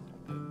 just a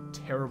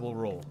terrible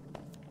roll.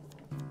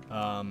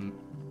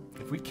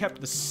 If we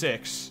kept the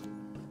 6,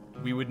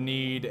 we would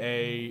need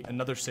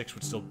another 6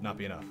 would still not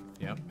be enough.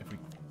 Yeah, if we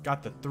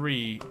got the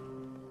 3,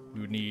 we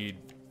would need...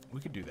 We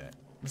could do that.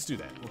 Let's do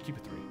that. We'll keep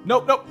it 3.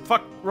 Nope, nope,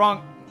 fuck,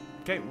 wrong.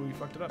 Okay, we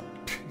fucked it up.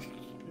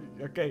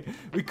 Okay,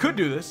 we could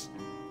do this.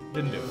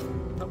 Didn't do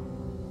it. Nope.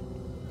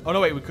 Oh,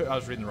 no, wait, we could. I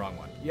was reading the wrong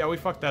one. Yeah, we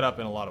fucked that up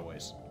in a lot of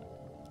ways.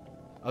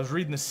 I was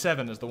reading the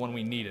 7 as the one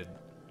we needed.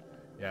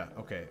 Yeah,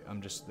 okay,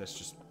 that's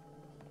just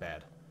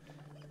bad.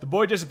 The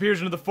boy disappears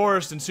into the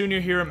forest, and soon you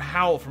hear him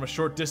howl from a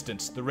short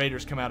distance. The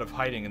raiders come out of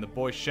hiding, and the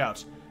boy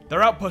shouts,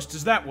 "Their outpost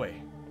is that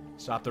way!"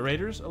 Stop the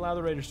raiders, allow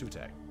the raiders to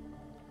attack.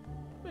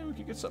 Maybe we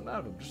could get something out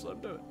of them, just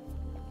let them do it.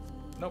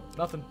 Nope,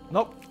 nothing.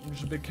 Nope, I'm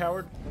just a big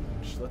coward.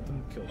 Just let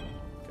them kill them.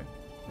 Okay.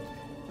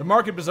 The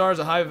market bazaar is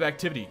a hive of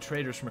activity.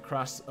 Traders from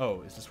across...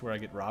 Oh, is this where I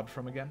get robbed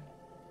from again?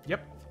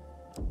 Yep.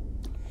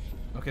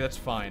 Okay, that's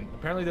fine.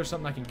 Apparently there's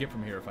something I can get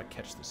from here if I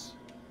catch this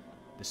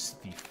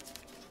thief.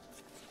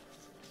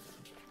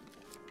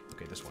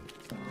 Okay, this one.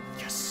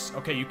 Yes!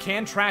 Okay, you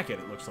can track it,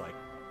 it looks like.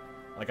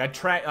 Like,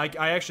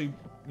 I actually,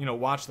 you know,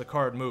 watched the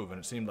card move, and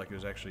it seemed like it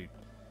was actually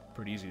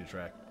pretty easy to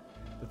track.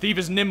 The thief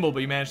is nimble,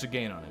 but you managed to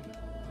gain on him.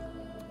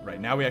 Right,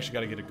 now we actually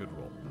gotta get a good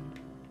roll.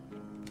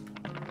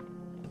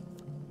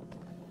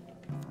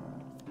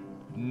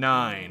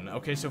 9.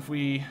 Okay, so if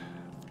we...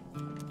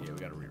 Yeah, we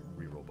gotta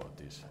re-roll both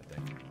these, I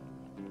think.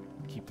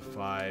 Keep the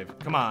 5.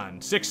 Come on,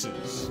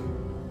 6s!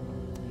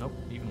 Nope,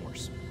 even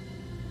worse.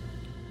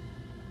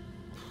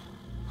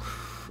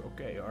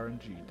 Okay,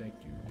 RNG, thank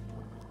you.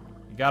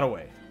 You got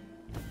away.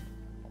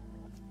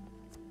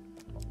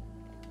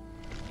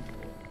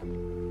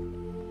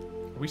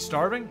 Are we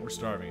starving? We're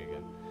starving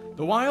again.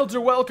 The wilds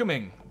are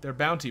welcoming, their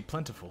bounty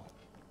plentiful.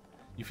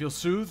 You feel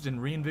soothed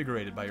and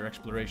reinvigorated by your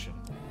exploration.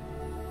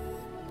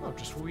 Oh,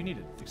 just what we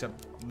needed.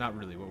 Except, not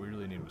really. What we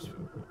really needed was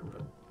food.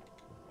 But...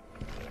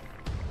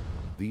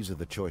 These are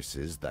the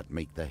choices that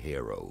make the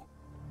hero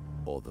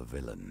or the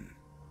villain.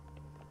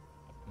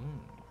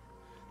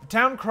 The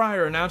town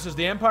crier announces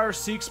the Empire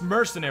seeks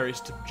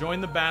mercenaries to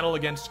join the battle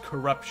against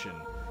corruption.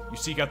 You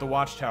seek out the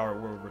watchtower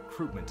where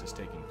recruitment is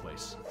taking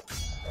place.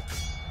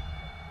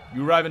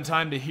 You arrive in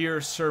time to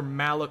hear Sir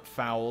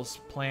Malletfowl's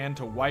plan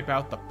to wipe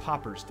out the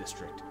Paupers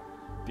district.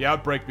 The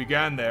outbreak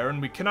began there, and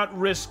we cannot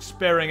risk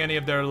sparing any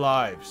of their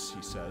lives,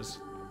 he says.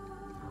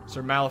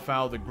 Sir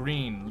Mallefowl the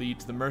Green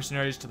leads the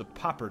mercenaries to the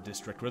Pauper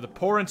district, where the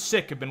poor and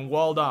sick have been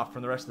walled off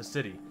from the rest of the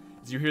city.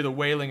 As you hear the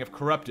wailing of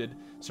corrupted,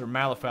 Sir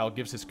Mallefowl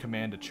gives his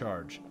command to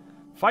charge.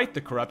 Fight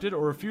the corrupted,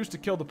 or refuse to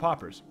kill the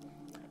paupers.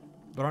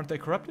 But aren't they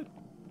corrupted?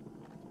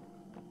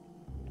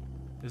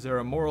 Is there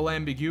a moral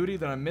ambiguity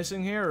that I'm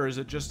missing here, or is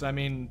it just, I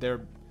mean,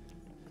 they're...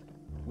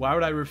 Why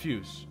would I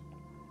refuse?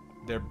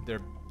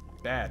 They're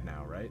bad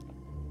now, right?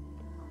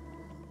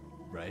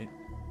 Right?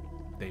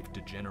 They've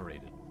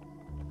degenerated.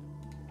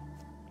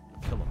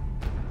 Kill them.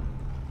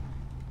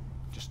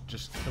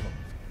 Just kill them.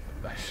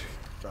 I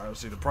don't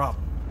see the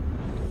problem.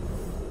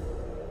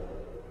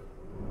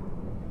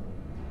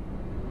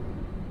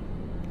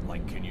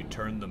 Like, can you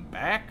turn them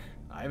back?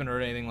 I haven't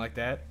heard anything like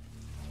that.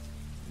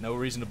 No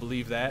reason to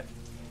believe that.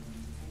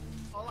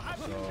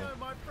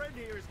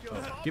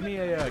 Give me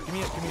a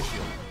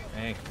shield.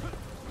 Thank you.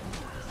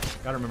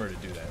 Gotta remember to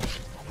do that.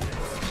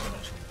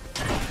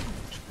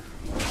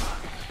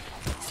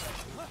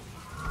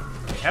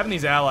 Having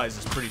these allies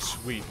is pretty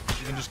sweet.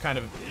 You can just kind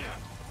of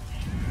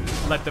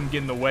let them get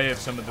in the way of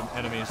some of the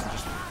enemies and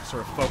just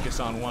sort of focus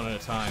on one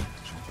at a time.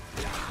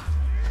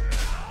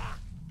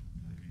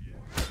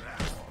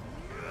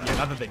 Yeah,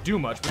 not that they do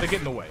much, but they get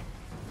in the way.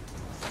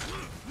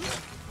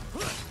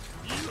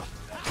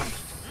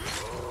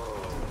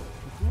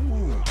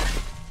 Ooh.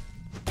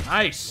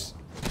 Nice.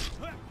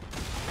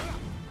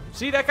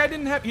 See, that guy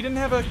didn't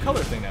have a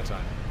color thing that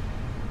time.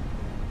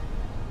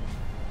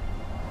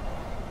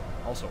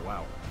 Also,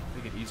 wow.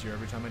 They get easier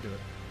every time I do it.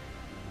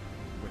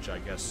 Which I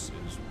guess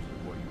is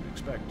what you would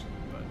expect,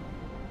 but...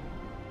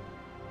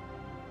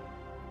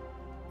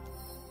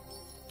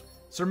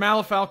 Sir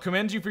Mallefowl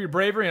commends you for your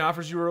bravery and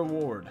offers you a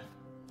reward.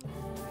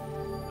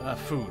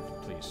 Food,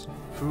 please.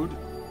 Food?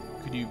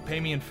 Could you pay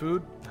me in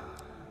food?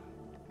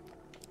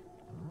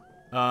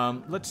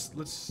 Let's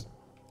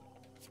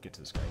get to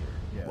this guy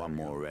here. Yeah, one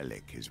more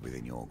relic is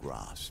within your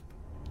grasp.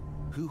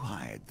 Who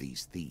hired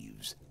these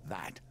thieves?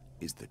 That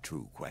is the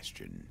true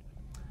question.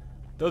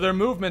 Though their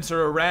movements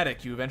are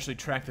erratic, you eventually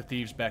track the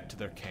thieves back to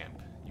their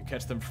camp. You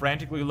catch them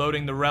frantically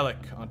loading the relic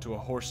onto a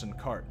horse and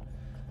cart.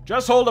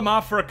 Just hold them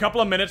off for a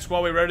couple of minutes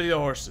while we ready the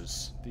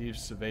horses.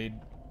 Thieves evade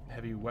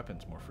heavy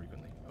weapons more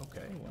frequently.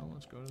 Okay, well,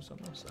 let's go to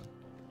something else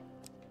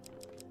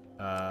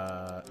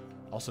then.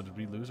 Also, did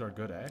we lose our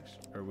good axe?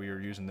 Or we are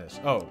using this?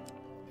 Oh,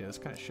 yeah, that's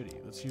kind of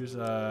shitty. Let's use,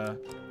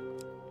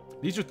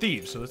 these are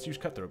thieves, so let's use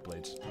cutthroat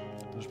blades.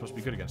 Those are supposed to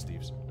be good against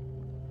thieves.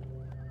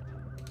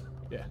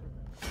 Yeah.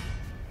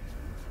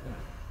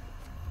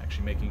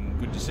 Actually making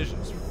good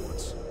decisions for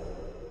once.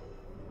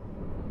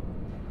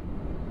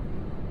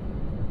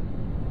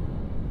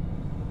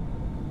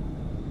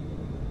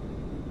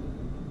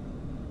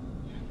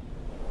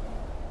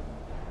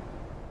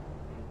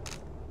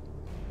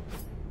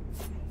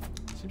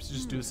 Seems to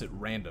just do this at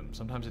random.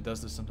 Sometimes it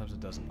does this, sometimes it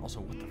doesn't. Also,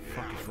 what the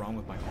fuck is wrong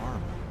with my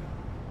arm?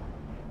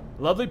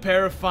 A lovely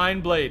pair of fine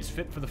blades,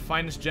 fit for the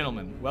finest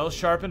gentleman. Well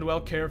sharpened,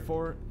 well cared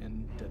for,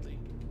 and deadly.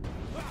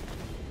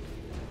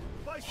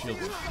 Shield.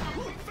 Okay,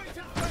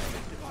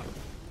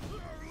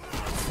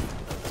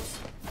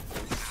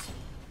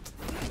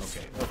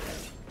 okay.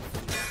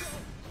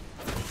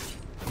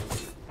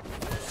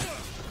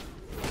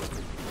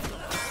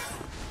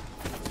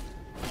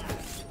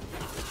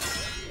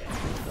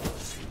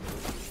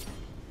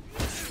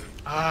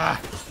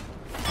 Ah!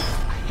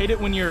 I hate it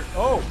when you're...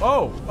 Oh,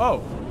 oh,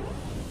 oh!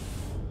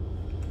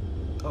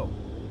 Oh.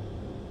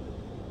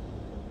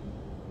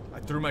 I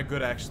threw my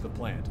good axe to the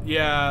plant.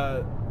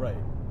 Yeah, right.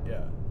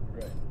 Yeah,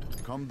 right.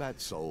 Combat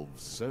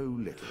solves so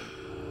little.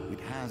 It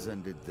has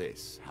ended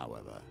this,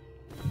 however.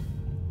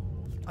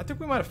 I think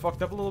we might have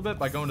fucked up a little bit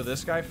by going to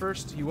this guy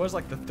first. He was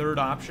like the third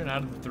option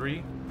out of the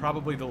three.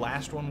 Probably the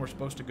last one we're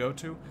supposed to go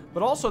to.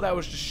 But also that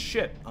was just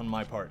shit on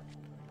my part.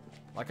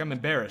 Like, I'm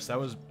embarrassed. That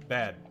was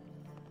bad.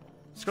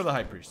 Let's go to the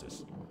High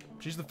Priestess.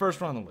 She's the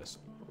first one on the list.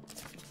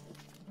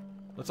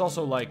 Let's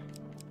also, like...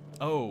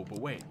 Oh, but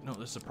wait. No,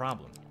 this is a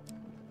problem.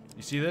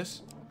 You see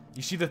this?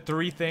 You see the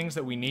three things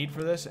that we need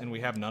for this, and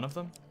we have none of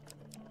them?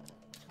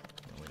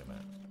 Oh, wait a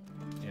minute.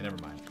 Yeah, never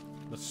mind.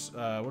 Let's,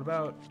 what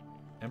about...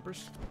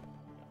 Empress?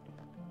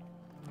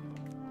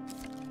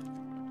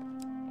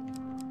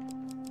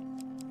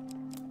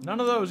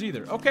 None of those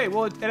either. Okay,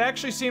 well, it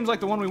actually seems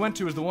like the one we went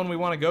to is the one we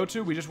want to go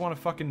to. We just want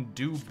to fucking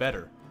do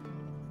better.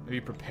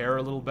 Maybe prepare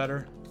a little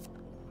better.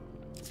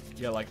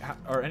 Yeah, like,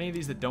 are any of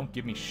these that don't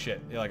give me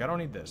shit? Yeah, like, I don't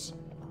need this.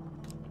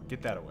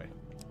 Get that away.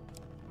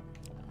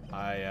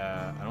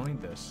 I don't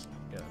need this.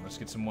 Yeah, let's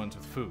get some ones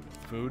with food.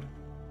 Food.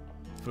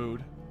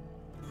 Food.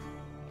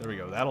 There we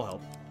go. That'll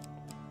help.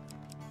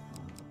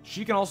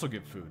 She can also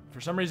give food.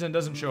 For some reason, it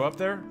doesn't show up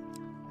there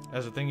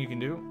as a thing you can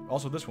do.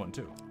 Also, this one,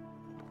 too.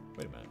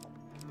 Wait a minute.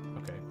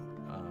 Okay.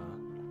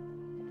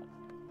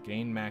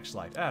 Gain max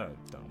life. I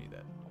don't need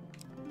that.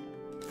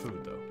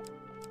 Food, though.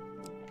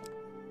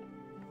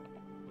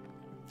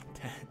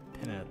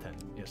 10 out of 10.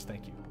 Yes,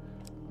 thank you.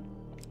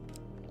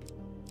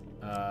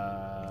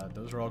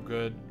 Those are all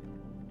good.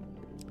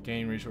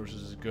 Gain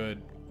resources is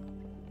good.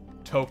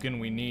 Token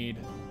we need.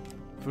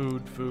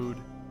 Food, food.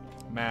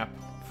 Map,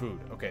 food.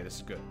 Okay, this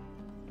is good.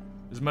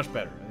 This is much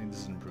better. I think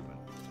this is an improvement.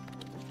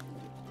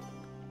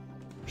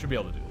 Should be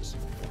able to do this.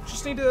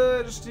 Just need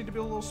to be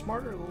a little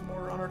smarter, a little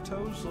more on our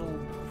toes, a little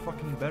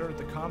fucking better at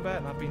the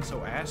combat, not being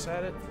so ass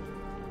at it,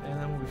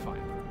 and then we'll be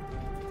fine.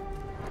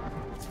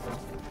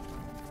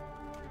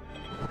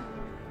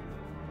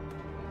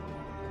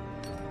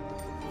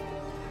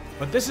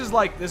 But this is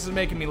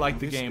making me like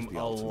the game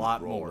a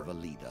lot more. Of a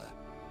leader,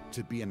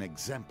 to be an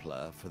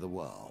exemplar for the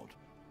world.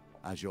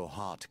 As your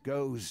heart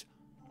goes,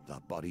 the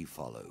body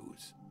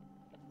follows.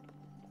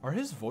 Are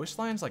his voice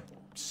lines like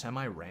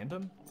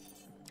semi-random?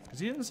 Because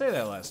he didn't say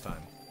that last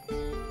time.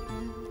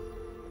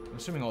 I'm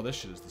assuming all this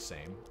shit is the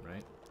same,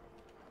 right?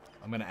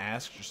 I'm gonna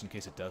ask just in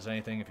case it does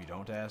anything. If you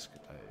don't ask,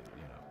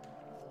 you know.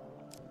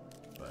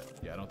 But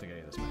yeah, I don't think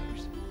any of this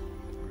matters.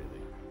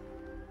 Really.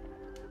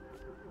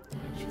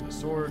 Thanks for the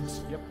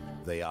swords. Yep.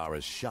 They are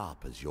as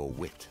sharp as your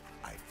wit,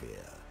 I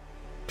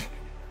fear.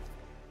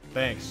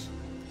 Thanks.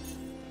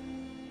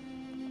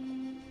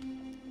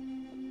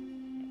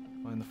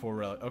 Find the 4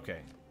 relics. Okay.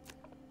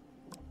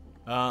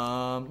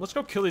 Let's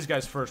go kill these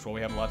guys first while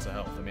we have lots of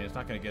health. I mean, it's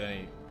not gonna get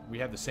any... We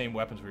have the same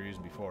weapons we were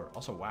using before.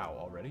 Also, wow,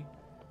 already?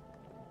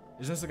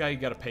 Isn't this the guy you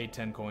gotta pay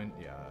 10 coin?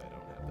 Yeah, I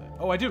don't have that.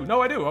 Oh, I do!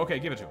 No, I do! Okay,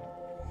 give it to him.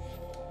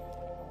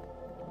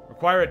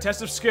 Require a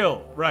test of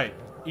skill. Right.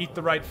 Eat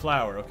the right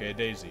flower. Okay,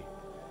 daisy.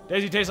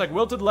 Daisy tastes like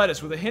wilted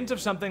lettuce with a hint of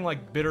something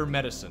like bitter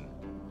medicine.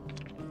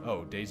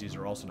 Oh, daisies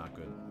are also not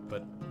good.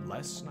 But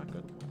less not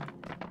good?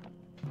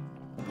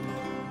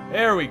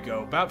 There we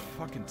go. About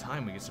fucking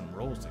time we get some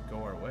rolls that go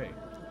our way.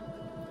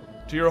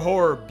 To your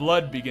horror,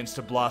 blood begins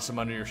to blossom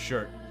under your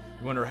shirt.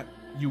 You wonder,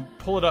 you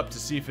pull it up to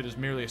see if it is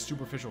merely a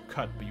superficial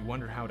cut, but you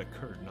wonder how it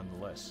occurred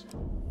nonetheless.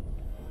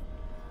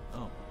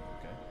 Oh,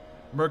 okay.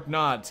 Merc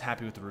nods,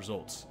 happy with the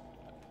results.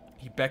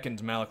 He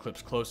beckons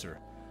Malaclips closer.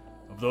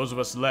 Of those of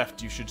us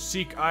left, you should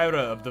seek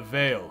Ira of the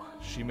Vale.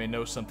 She may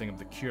know something of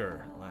the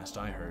cure. Last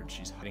I heard,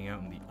 she's hiding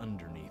out in the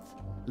underneath.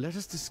 Let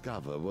us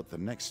discover what the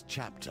next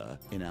chapter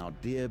in our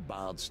dear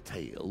bard's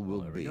tale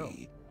will be. Go.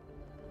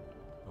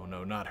 Oh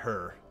no, not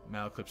her.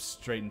 Malaclips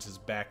straightens his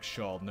back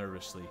shawl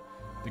nervously.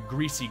 The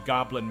greasy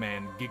goblin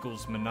man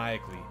giggles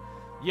maniacally.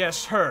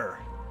 Yes, her.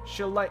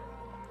 She'll like...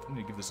 I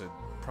need to give this a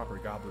proper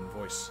goblin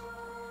voice.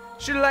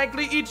 She'll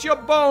likely eat your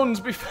bones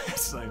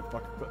before...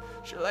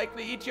 She'll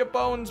likely eat your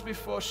bones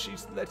before she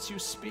lets you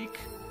speak.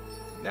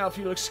 Now, if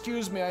you'll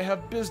excuse me, I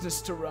have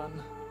business to run.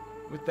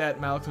 With that,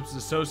 Malaclips'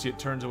 associate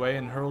turns away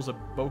and hurls a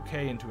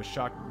bouquet into a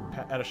shocked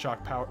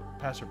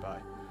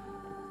passerby.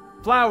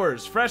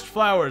 Flowers, fresh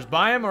flowers.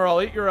 Buy 'em or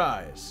I'll eat your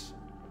eyes.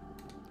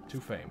 To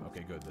fame.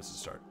 Okay, good. This is a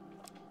start.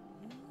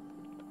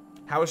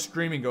 How is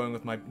streaming going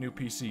with my new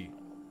PC?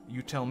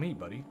 You tell me,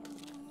 buddy.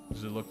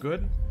 Does it look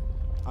good?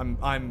 I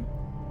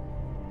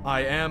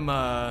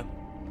am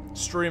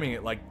streaming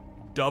at like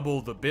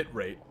double the bit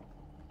rate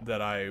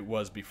that I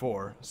was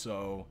before,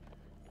 so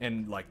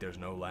And, like, there's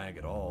no lag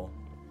at all.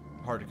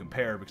 Hard to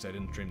compare because I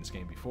didn't stream this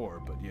game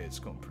before, but yeah, it's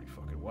going pretty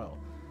fucking well.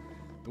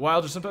 The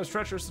wilds are sometimes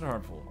treacherous and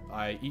harmful.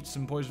 I eat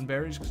some poison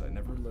berries because I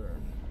never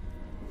learn.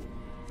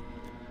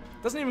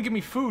 Doesn't even give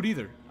me food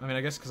either. I mean,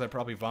 I guess because I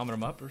probably vomit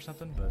them up or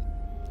something, but...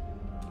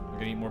 I'm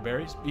gonna eat more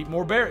berries? Eat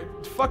more berries.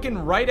 Fucking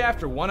right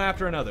after, one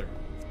after another.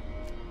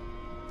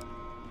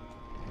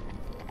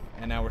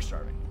 And now we're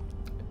starving.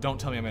 Don't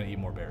tell me I'm gonna eat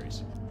more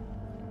berries.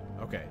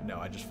 Okay, no,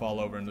 I just fall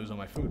over and lose all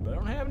my food, but I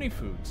don't have any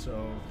food,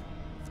 so...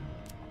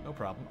 No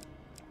problem.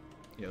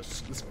 Yeah,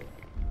 let's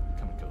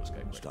come and kill this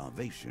guy quick.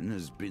 Starvation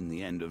has been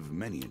the end of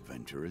many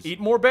adventurers. Eat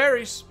more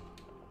berries!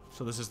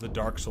 So this is the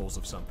Dark Souls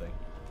of something.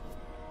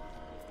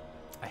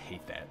 I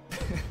hate that.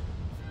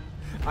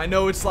 I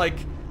know it's like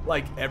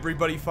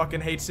everybody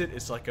fucking hates it.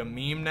 It's like a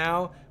meme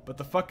now, but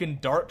the fucking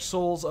Dark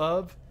Souls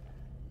of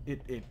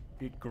it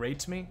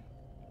grates me.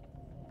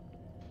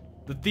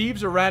 The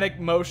thieves' erratic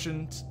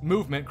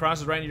movement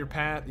crosses right into your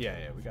path.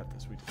 Yeah, we got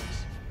this. We did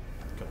this.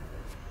 Go.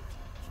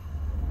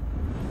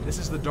 This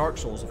is the Dark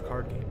Souls of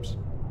card games.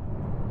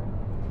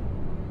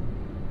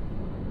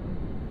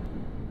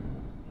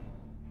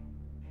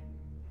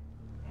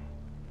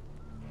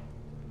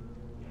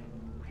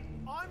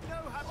 I'm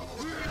no happy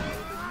to deal with the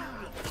new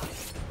lot.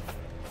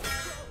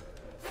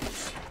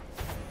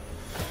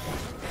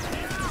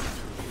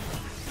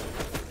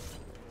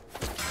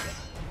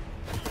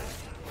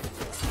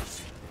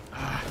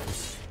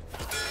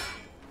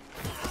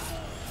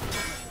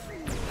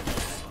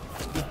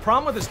 The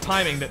problem with this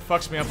timing that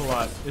fucks me up a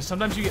lot is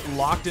sometimes you get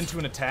locked into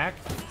an attack,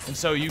 and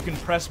so you can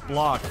press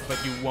block,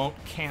 but you won't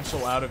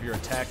cancel out of your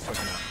attack quick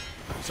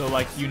enough. So,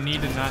 like, you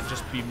need to not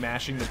just be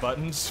mashing the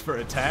buttons for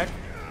attack.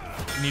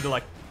 You need to,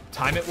 like,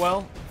 time it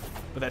well.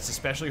 But that's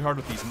especially hard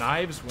with these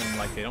knives when,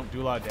 like, they don't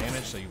do a lot of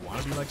damage, so you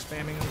want to be, like,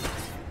 spamming them.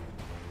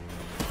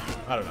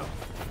 I don't know.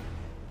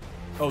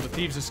 Oh, the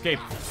thieves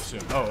escaped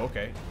soon. Oh,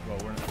 okay. Well,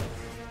 we're not...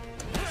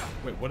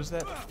 Wait, what is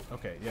that?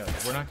 Okay, yeah,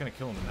 we're not going to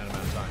kill them in that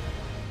amount of time.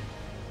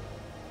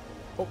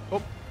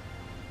 Oh.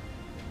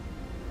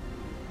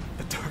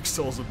 The Dark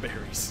Souls of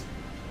berries.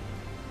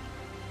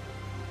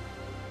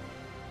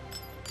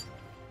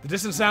 The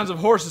distant sounds of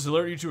horses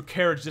alert you to a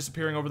carriage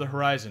disappearing over the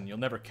horizon. You'll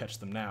never catch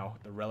them now.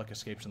 The relic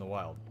escapes in the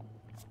wild.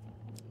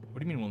 What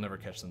do you mean we'll never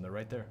catch them? They're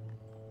right there.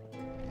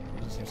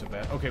 Doesn't seem so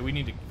bad. Okay, we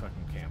need to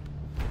fucking camp.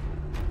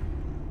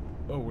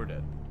 Oh, we're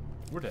dead.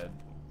 We're dead.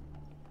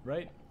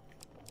 Right?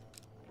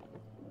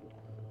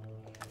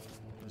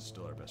 This is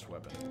still our best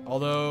weapon.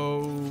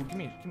 Although, give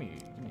me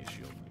a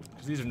shield.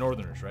 Because these are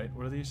northerners, right?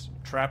 What are these?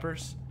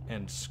 Trappers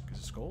and is it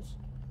skulls?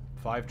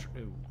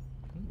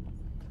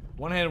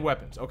 One-handed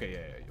weapons. Okay,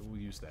 yeah, we'll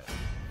use that.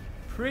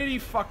 Pretty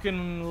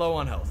fucking low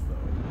on health, though.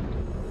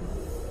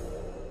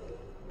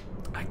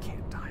 I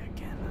can't die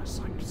again. That's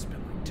like it's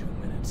been like 2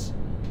 minutes.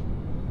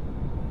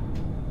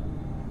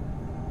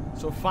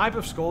 So 5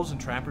 of skulls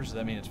and trappers. Does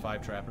that mean it's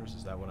 5 trappers?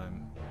 Is that what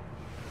I'm?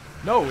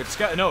 No,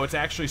 it's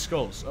actually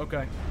skulls.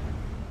 Okay.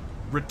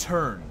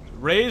 Returned,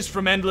 raised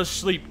from endless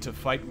sleep to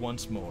fight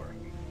once more.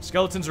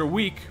 Skeletons are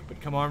weak, but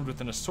come armed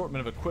with an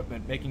assortment of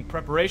equipment, making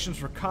preparations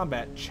for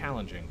combat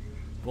challenging.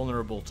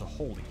 Vulnerable to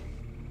holy.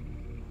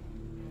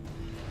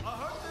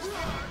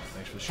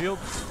 Thanks for the shield.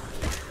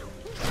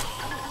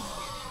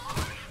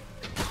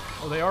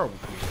 Oh, they are weak.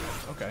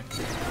 Okay.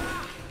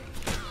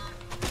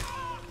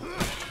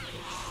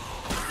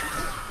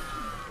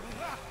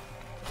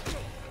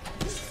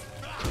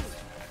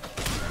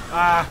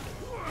 Ah!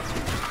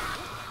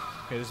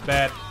 Okay, this is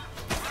bad.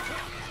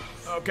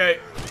 Okay.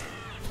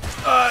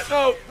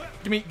 No!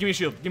 Give me a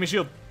shield. Give me a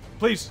shield.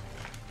 Please.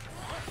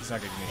 It's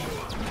not gonna give me a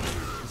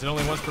shield. Is it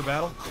only once per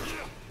battle?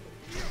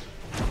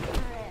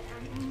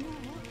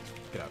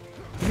 Get out.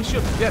 Give me a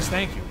shield. Yes,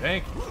 thank you.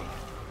 Thank you.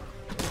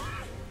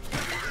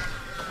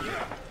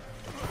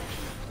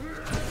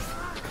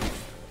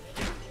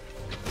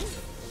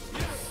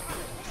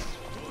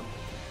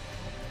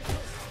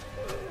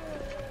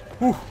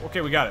 Whew.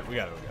 Okay, we got it. We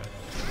got it.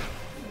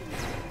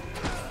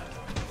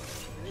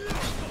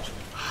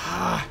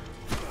 Ah.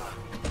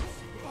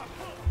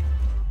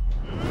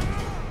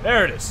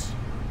 There it is.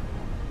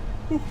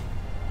 Whew.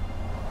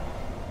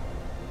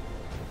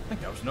 I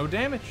think that was no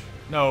damage.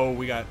 No,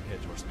 we got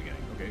hit towards the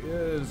beginning. Okay,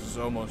 this is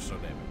almost no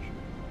damage.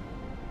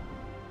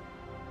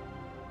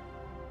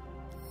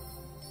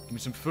 Give me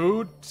some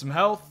food, some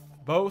health,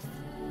 both.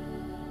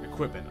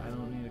 Equipment. I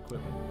don't need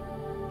equipment.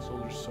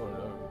 Soldier's sword.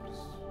 Oh,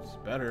 it's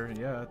better.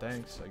 Yeah,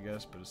 thanks, I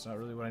guess, but it's not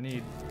really what I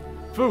need.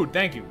 Food,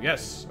 thank you.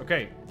 Yes.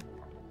 Okay.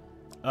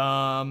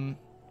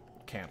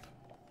 Camp.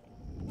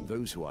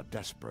 Those who are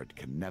desperate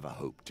can never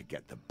hope to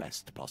get the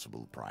best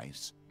possible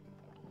price.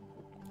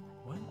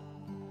 What?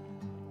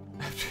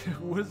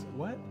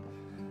 What?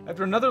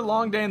 After another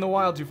long day in the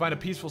wilds, you find a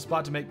peaceful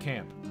spot to make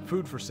camp.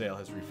 Food for sale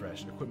has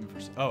refreshed. Equipment for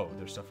sale. Oh,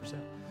 there's stuff for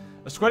sale.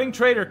 A sweating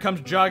trader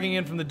comes jogging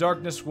in from the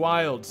darkening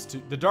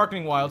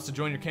wilds to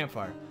join your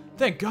campfire.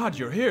 Thank God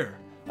you're here.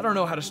 I don't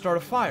know how to start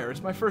a fire.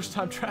 It's my first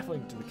time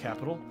traveling to the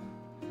capital.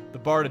 The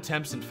bard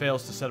attempts and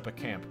fails to set up a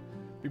camp.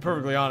 To be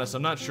perfectly honest,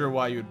 I'm not sure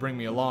why you would bring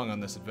me along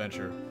on this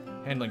adventure.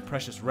 handling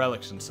precious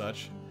relics and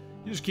such.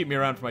 You just keep me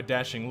around for my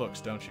dashing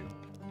looks, don't you?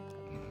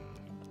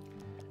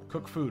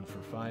 Cook food for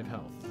 5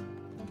 health.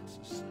 That's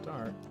a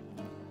start.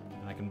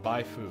 And I can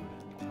buy food.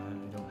 I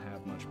don't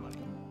have much money.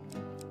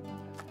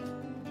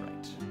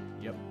 Right.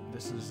 Yep.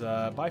 This is,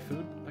 buy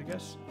food, I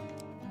guess.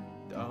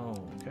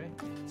 Oh, okay.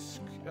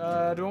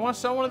 Do I want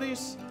to sell one of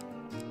these?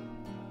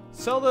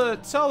 Sell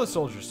the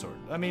soldier's sword.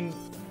 I mean,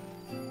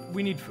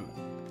 we need food.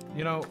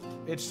 You know,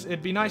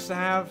 it'd be nice to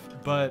have,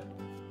 but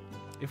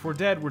if we're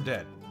dead, we're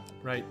dead,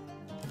 right?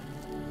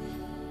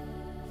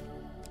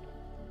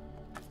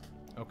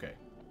 Okay.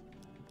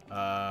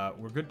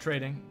 We're good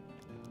trading.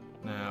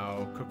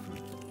 Now, cook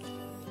food.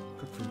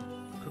 Cook food.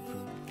 Cook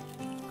food.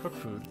 Cook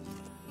food.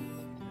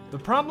 The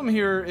problem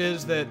here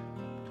is that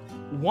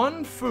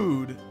 1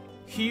 food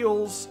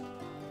heals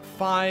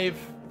 5...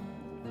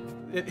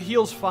 It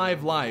heals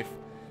 5 life,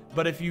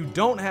 but if you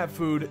don't have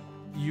food,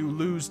 you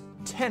lose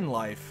 10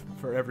 life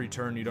for every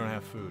turn you don't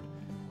have food.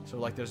 So,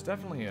 like, there's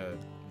definitely a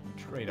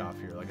trade-off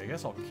here. Like, I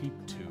guess I'll keep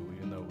 2,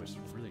 even though it's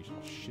really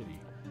shitty.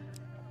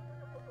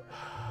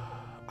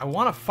 I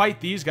want to fight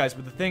these guys,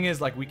 but the thing is,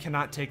 like, we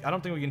cannot take... I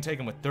don't think we can take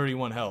them with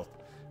 31 health.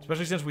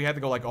 Especially since we had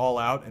to go, like, all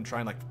out and try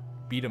and, like,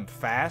 beat them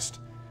fast.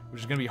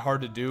 Which is going to be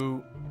hard to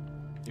do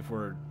if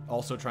we're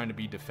also trying to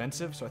be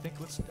defensive. So I think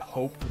let's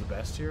hope for the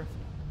best here.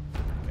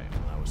 Okay,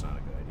 well, that was not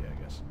a good idea, I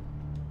guess.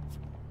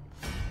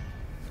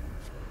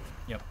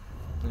 Yep.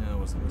 Yeah, that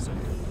wasn't good.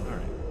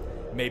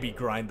 Alright. Maybe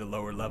grind the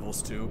lower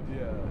levels, too.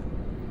 Yeah.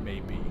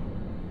 Maybe.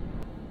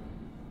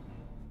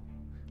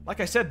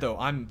 Like I said, though,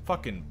 I'm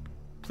fucking...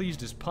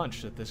 pleased as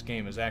punch that this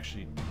game is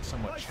actually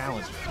somewhat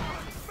challenging.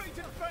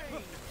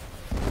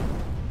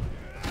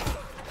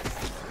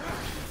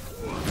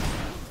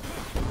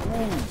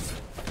 Ooh.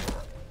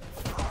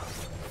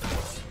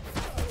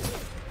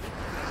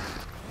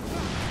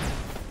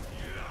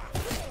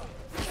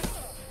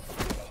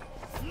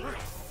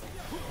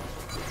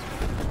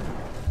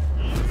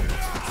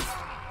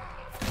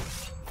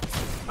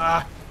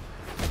 Ah.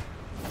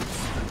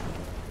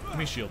 Give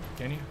me shield,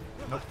 can you?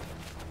 Nope.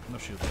 No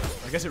shield.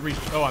 I guess it reached.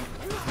 Oh, I'm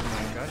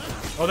my guy.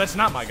 Oh, that's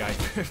not my guy.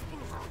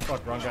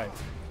 Fuck, wrong guy.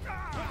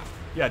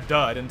 Yeah, duh.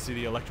 I didn't see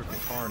the electric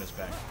guitar in his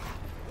back.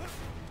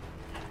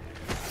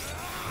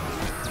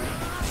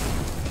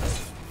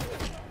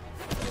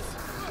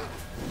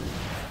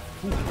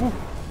 Ooh, ooh.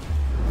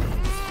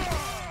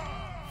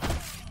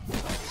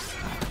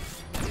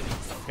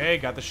 Okay,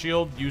 got the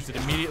shield. Used it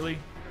immediately.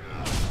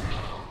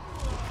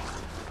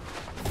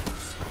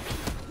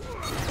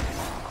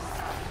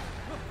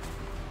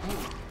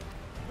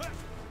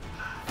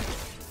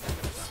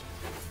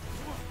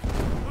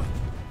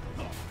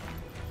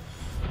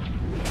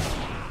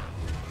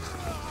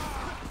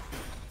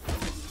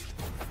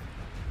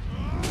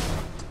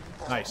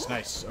 Nice,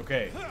 nice.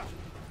 Okay.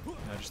 Now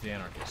just the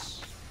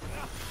anarchists.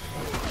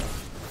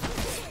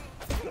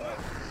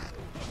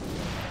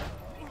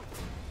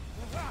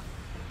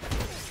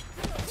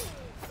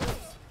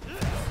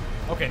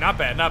 Okay, not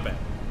bad, not bad.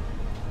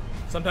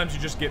 Sometimes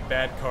you just get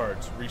bad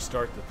cards.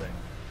 Restart the thing.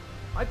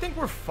 I think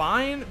we're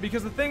fine,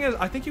 because the thing is,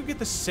 I think you get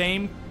the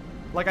same...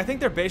 Like, I think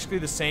they're basically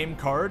the same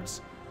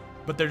cards,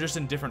 but they're just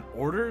in different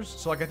orders.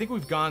 So, like, I think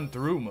we've gone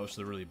through most of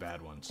the really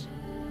bad ones.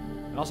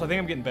 And also, I think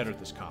I'm getting better at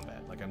this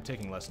combat. Like, I'm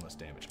taking less and less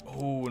damage.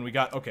 Oh, and we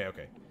got... Okay,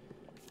 okay.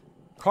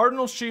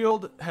 Cardinal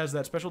Shield has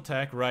that special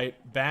attack, right?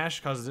 Bash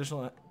causes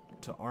additional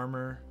to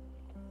armor.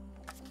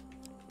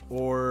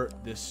 Or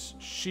this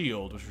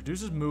shield, which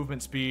reduces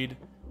movement speed.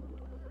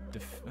 I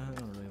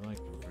don't really like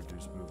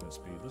reduced movement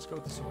speed. Let's go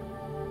with the sword.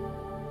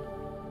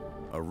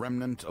 A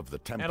remnant of the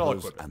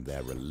Templars and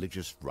their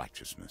religious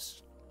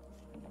righteousness.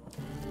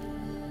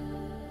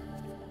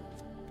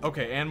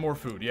 Okay, and more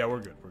food. Yeah,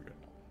 we're good. We're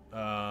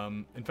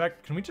good. In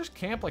fact, can we just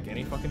camp like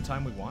any fucking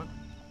time we want?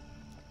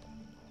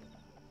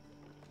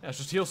 Yeah, let's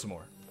just heal some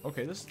more.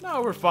 Okay, this...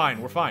 No, we're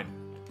fine. We're fine.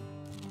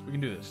 We can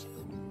do this.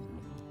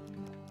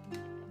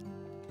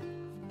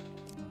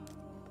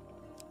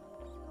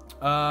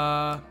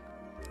 I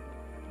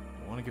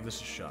want to give this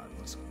a shot.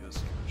 Let's give this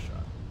a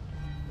shot.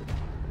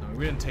 No,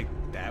 we didn't take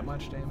that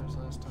much damage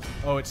last time.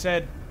 Oh, it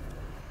said...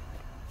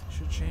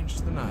 Should change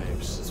to the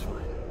knives. It's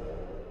fine.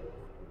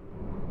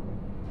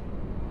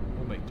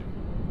 We'll make do.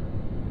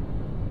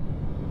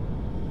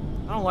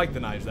 I don't like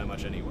the knives that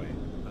much anyway.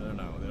 I don't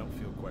know. They don't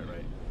feel quite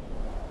right.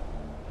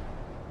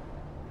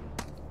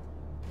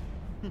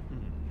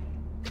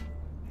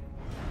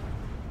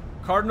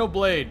 Cardinal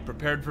Blade,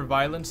 prepared for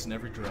violence in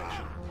every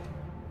direction.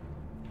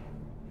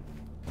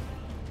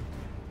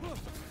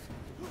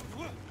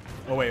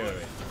 Oh, wait.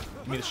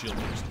 Give me the shield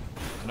first.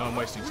 I know I'm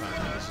wasting time,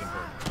 but this is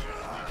important.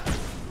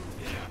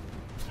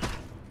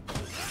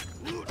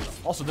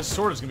 Also, this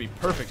sword is going to be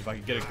perfect if I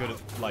could get a good,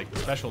 like,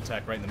 special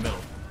attack right in the middle.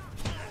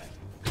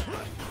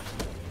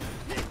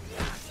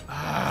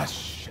 Ah,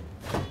 shit.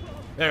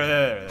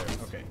 There.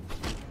 Okay.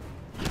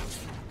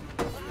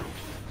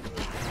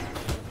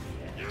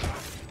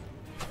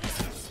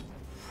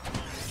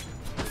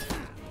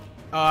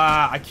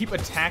 I keep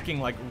attacking,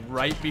 like,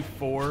 right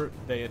before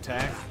they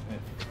attack.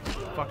 It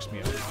fucks me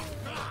up.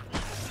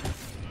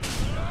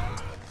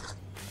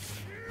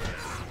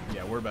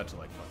 we're about to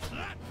like fucking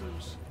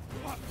lose.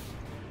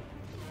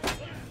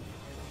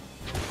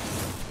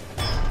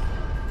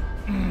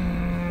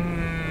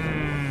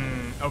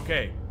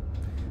 Okay.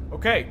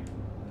 Okay.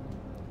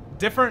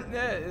 Different.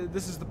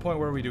 This is the point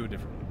where we do it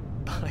differently.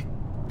 Like,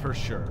 for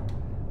sure.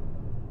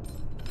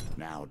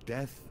 Now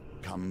death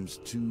comes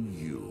to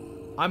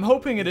you. I'm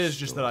hoping it is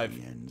just that I've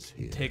Ends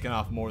here. taken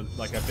off more,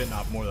 like I've bitten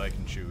off more than I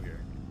can chew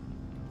here.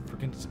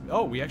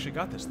 Oh, we actually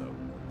got this though.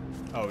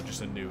 Oh,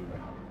 just a new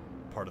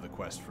part of the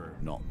quest for...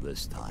 Not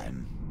this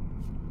time.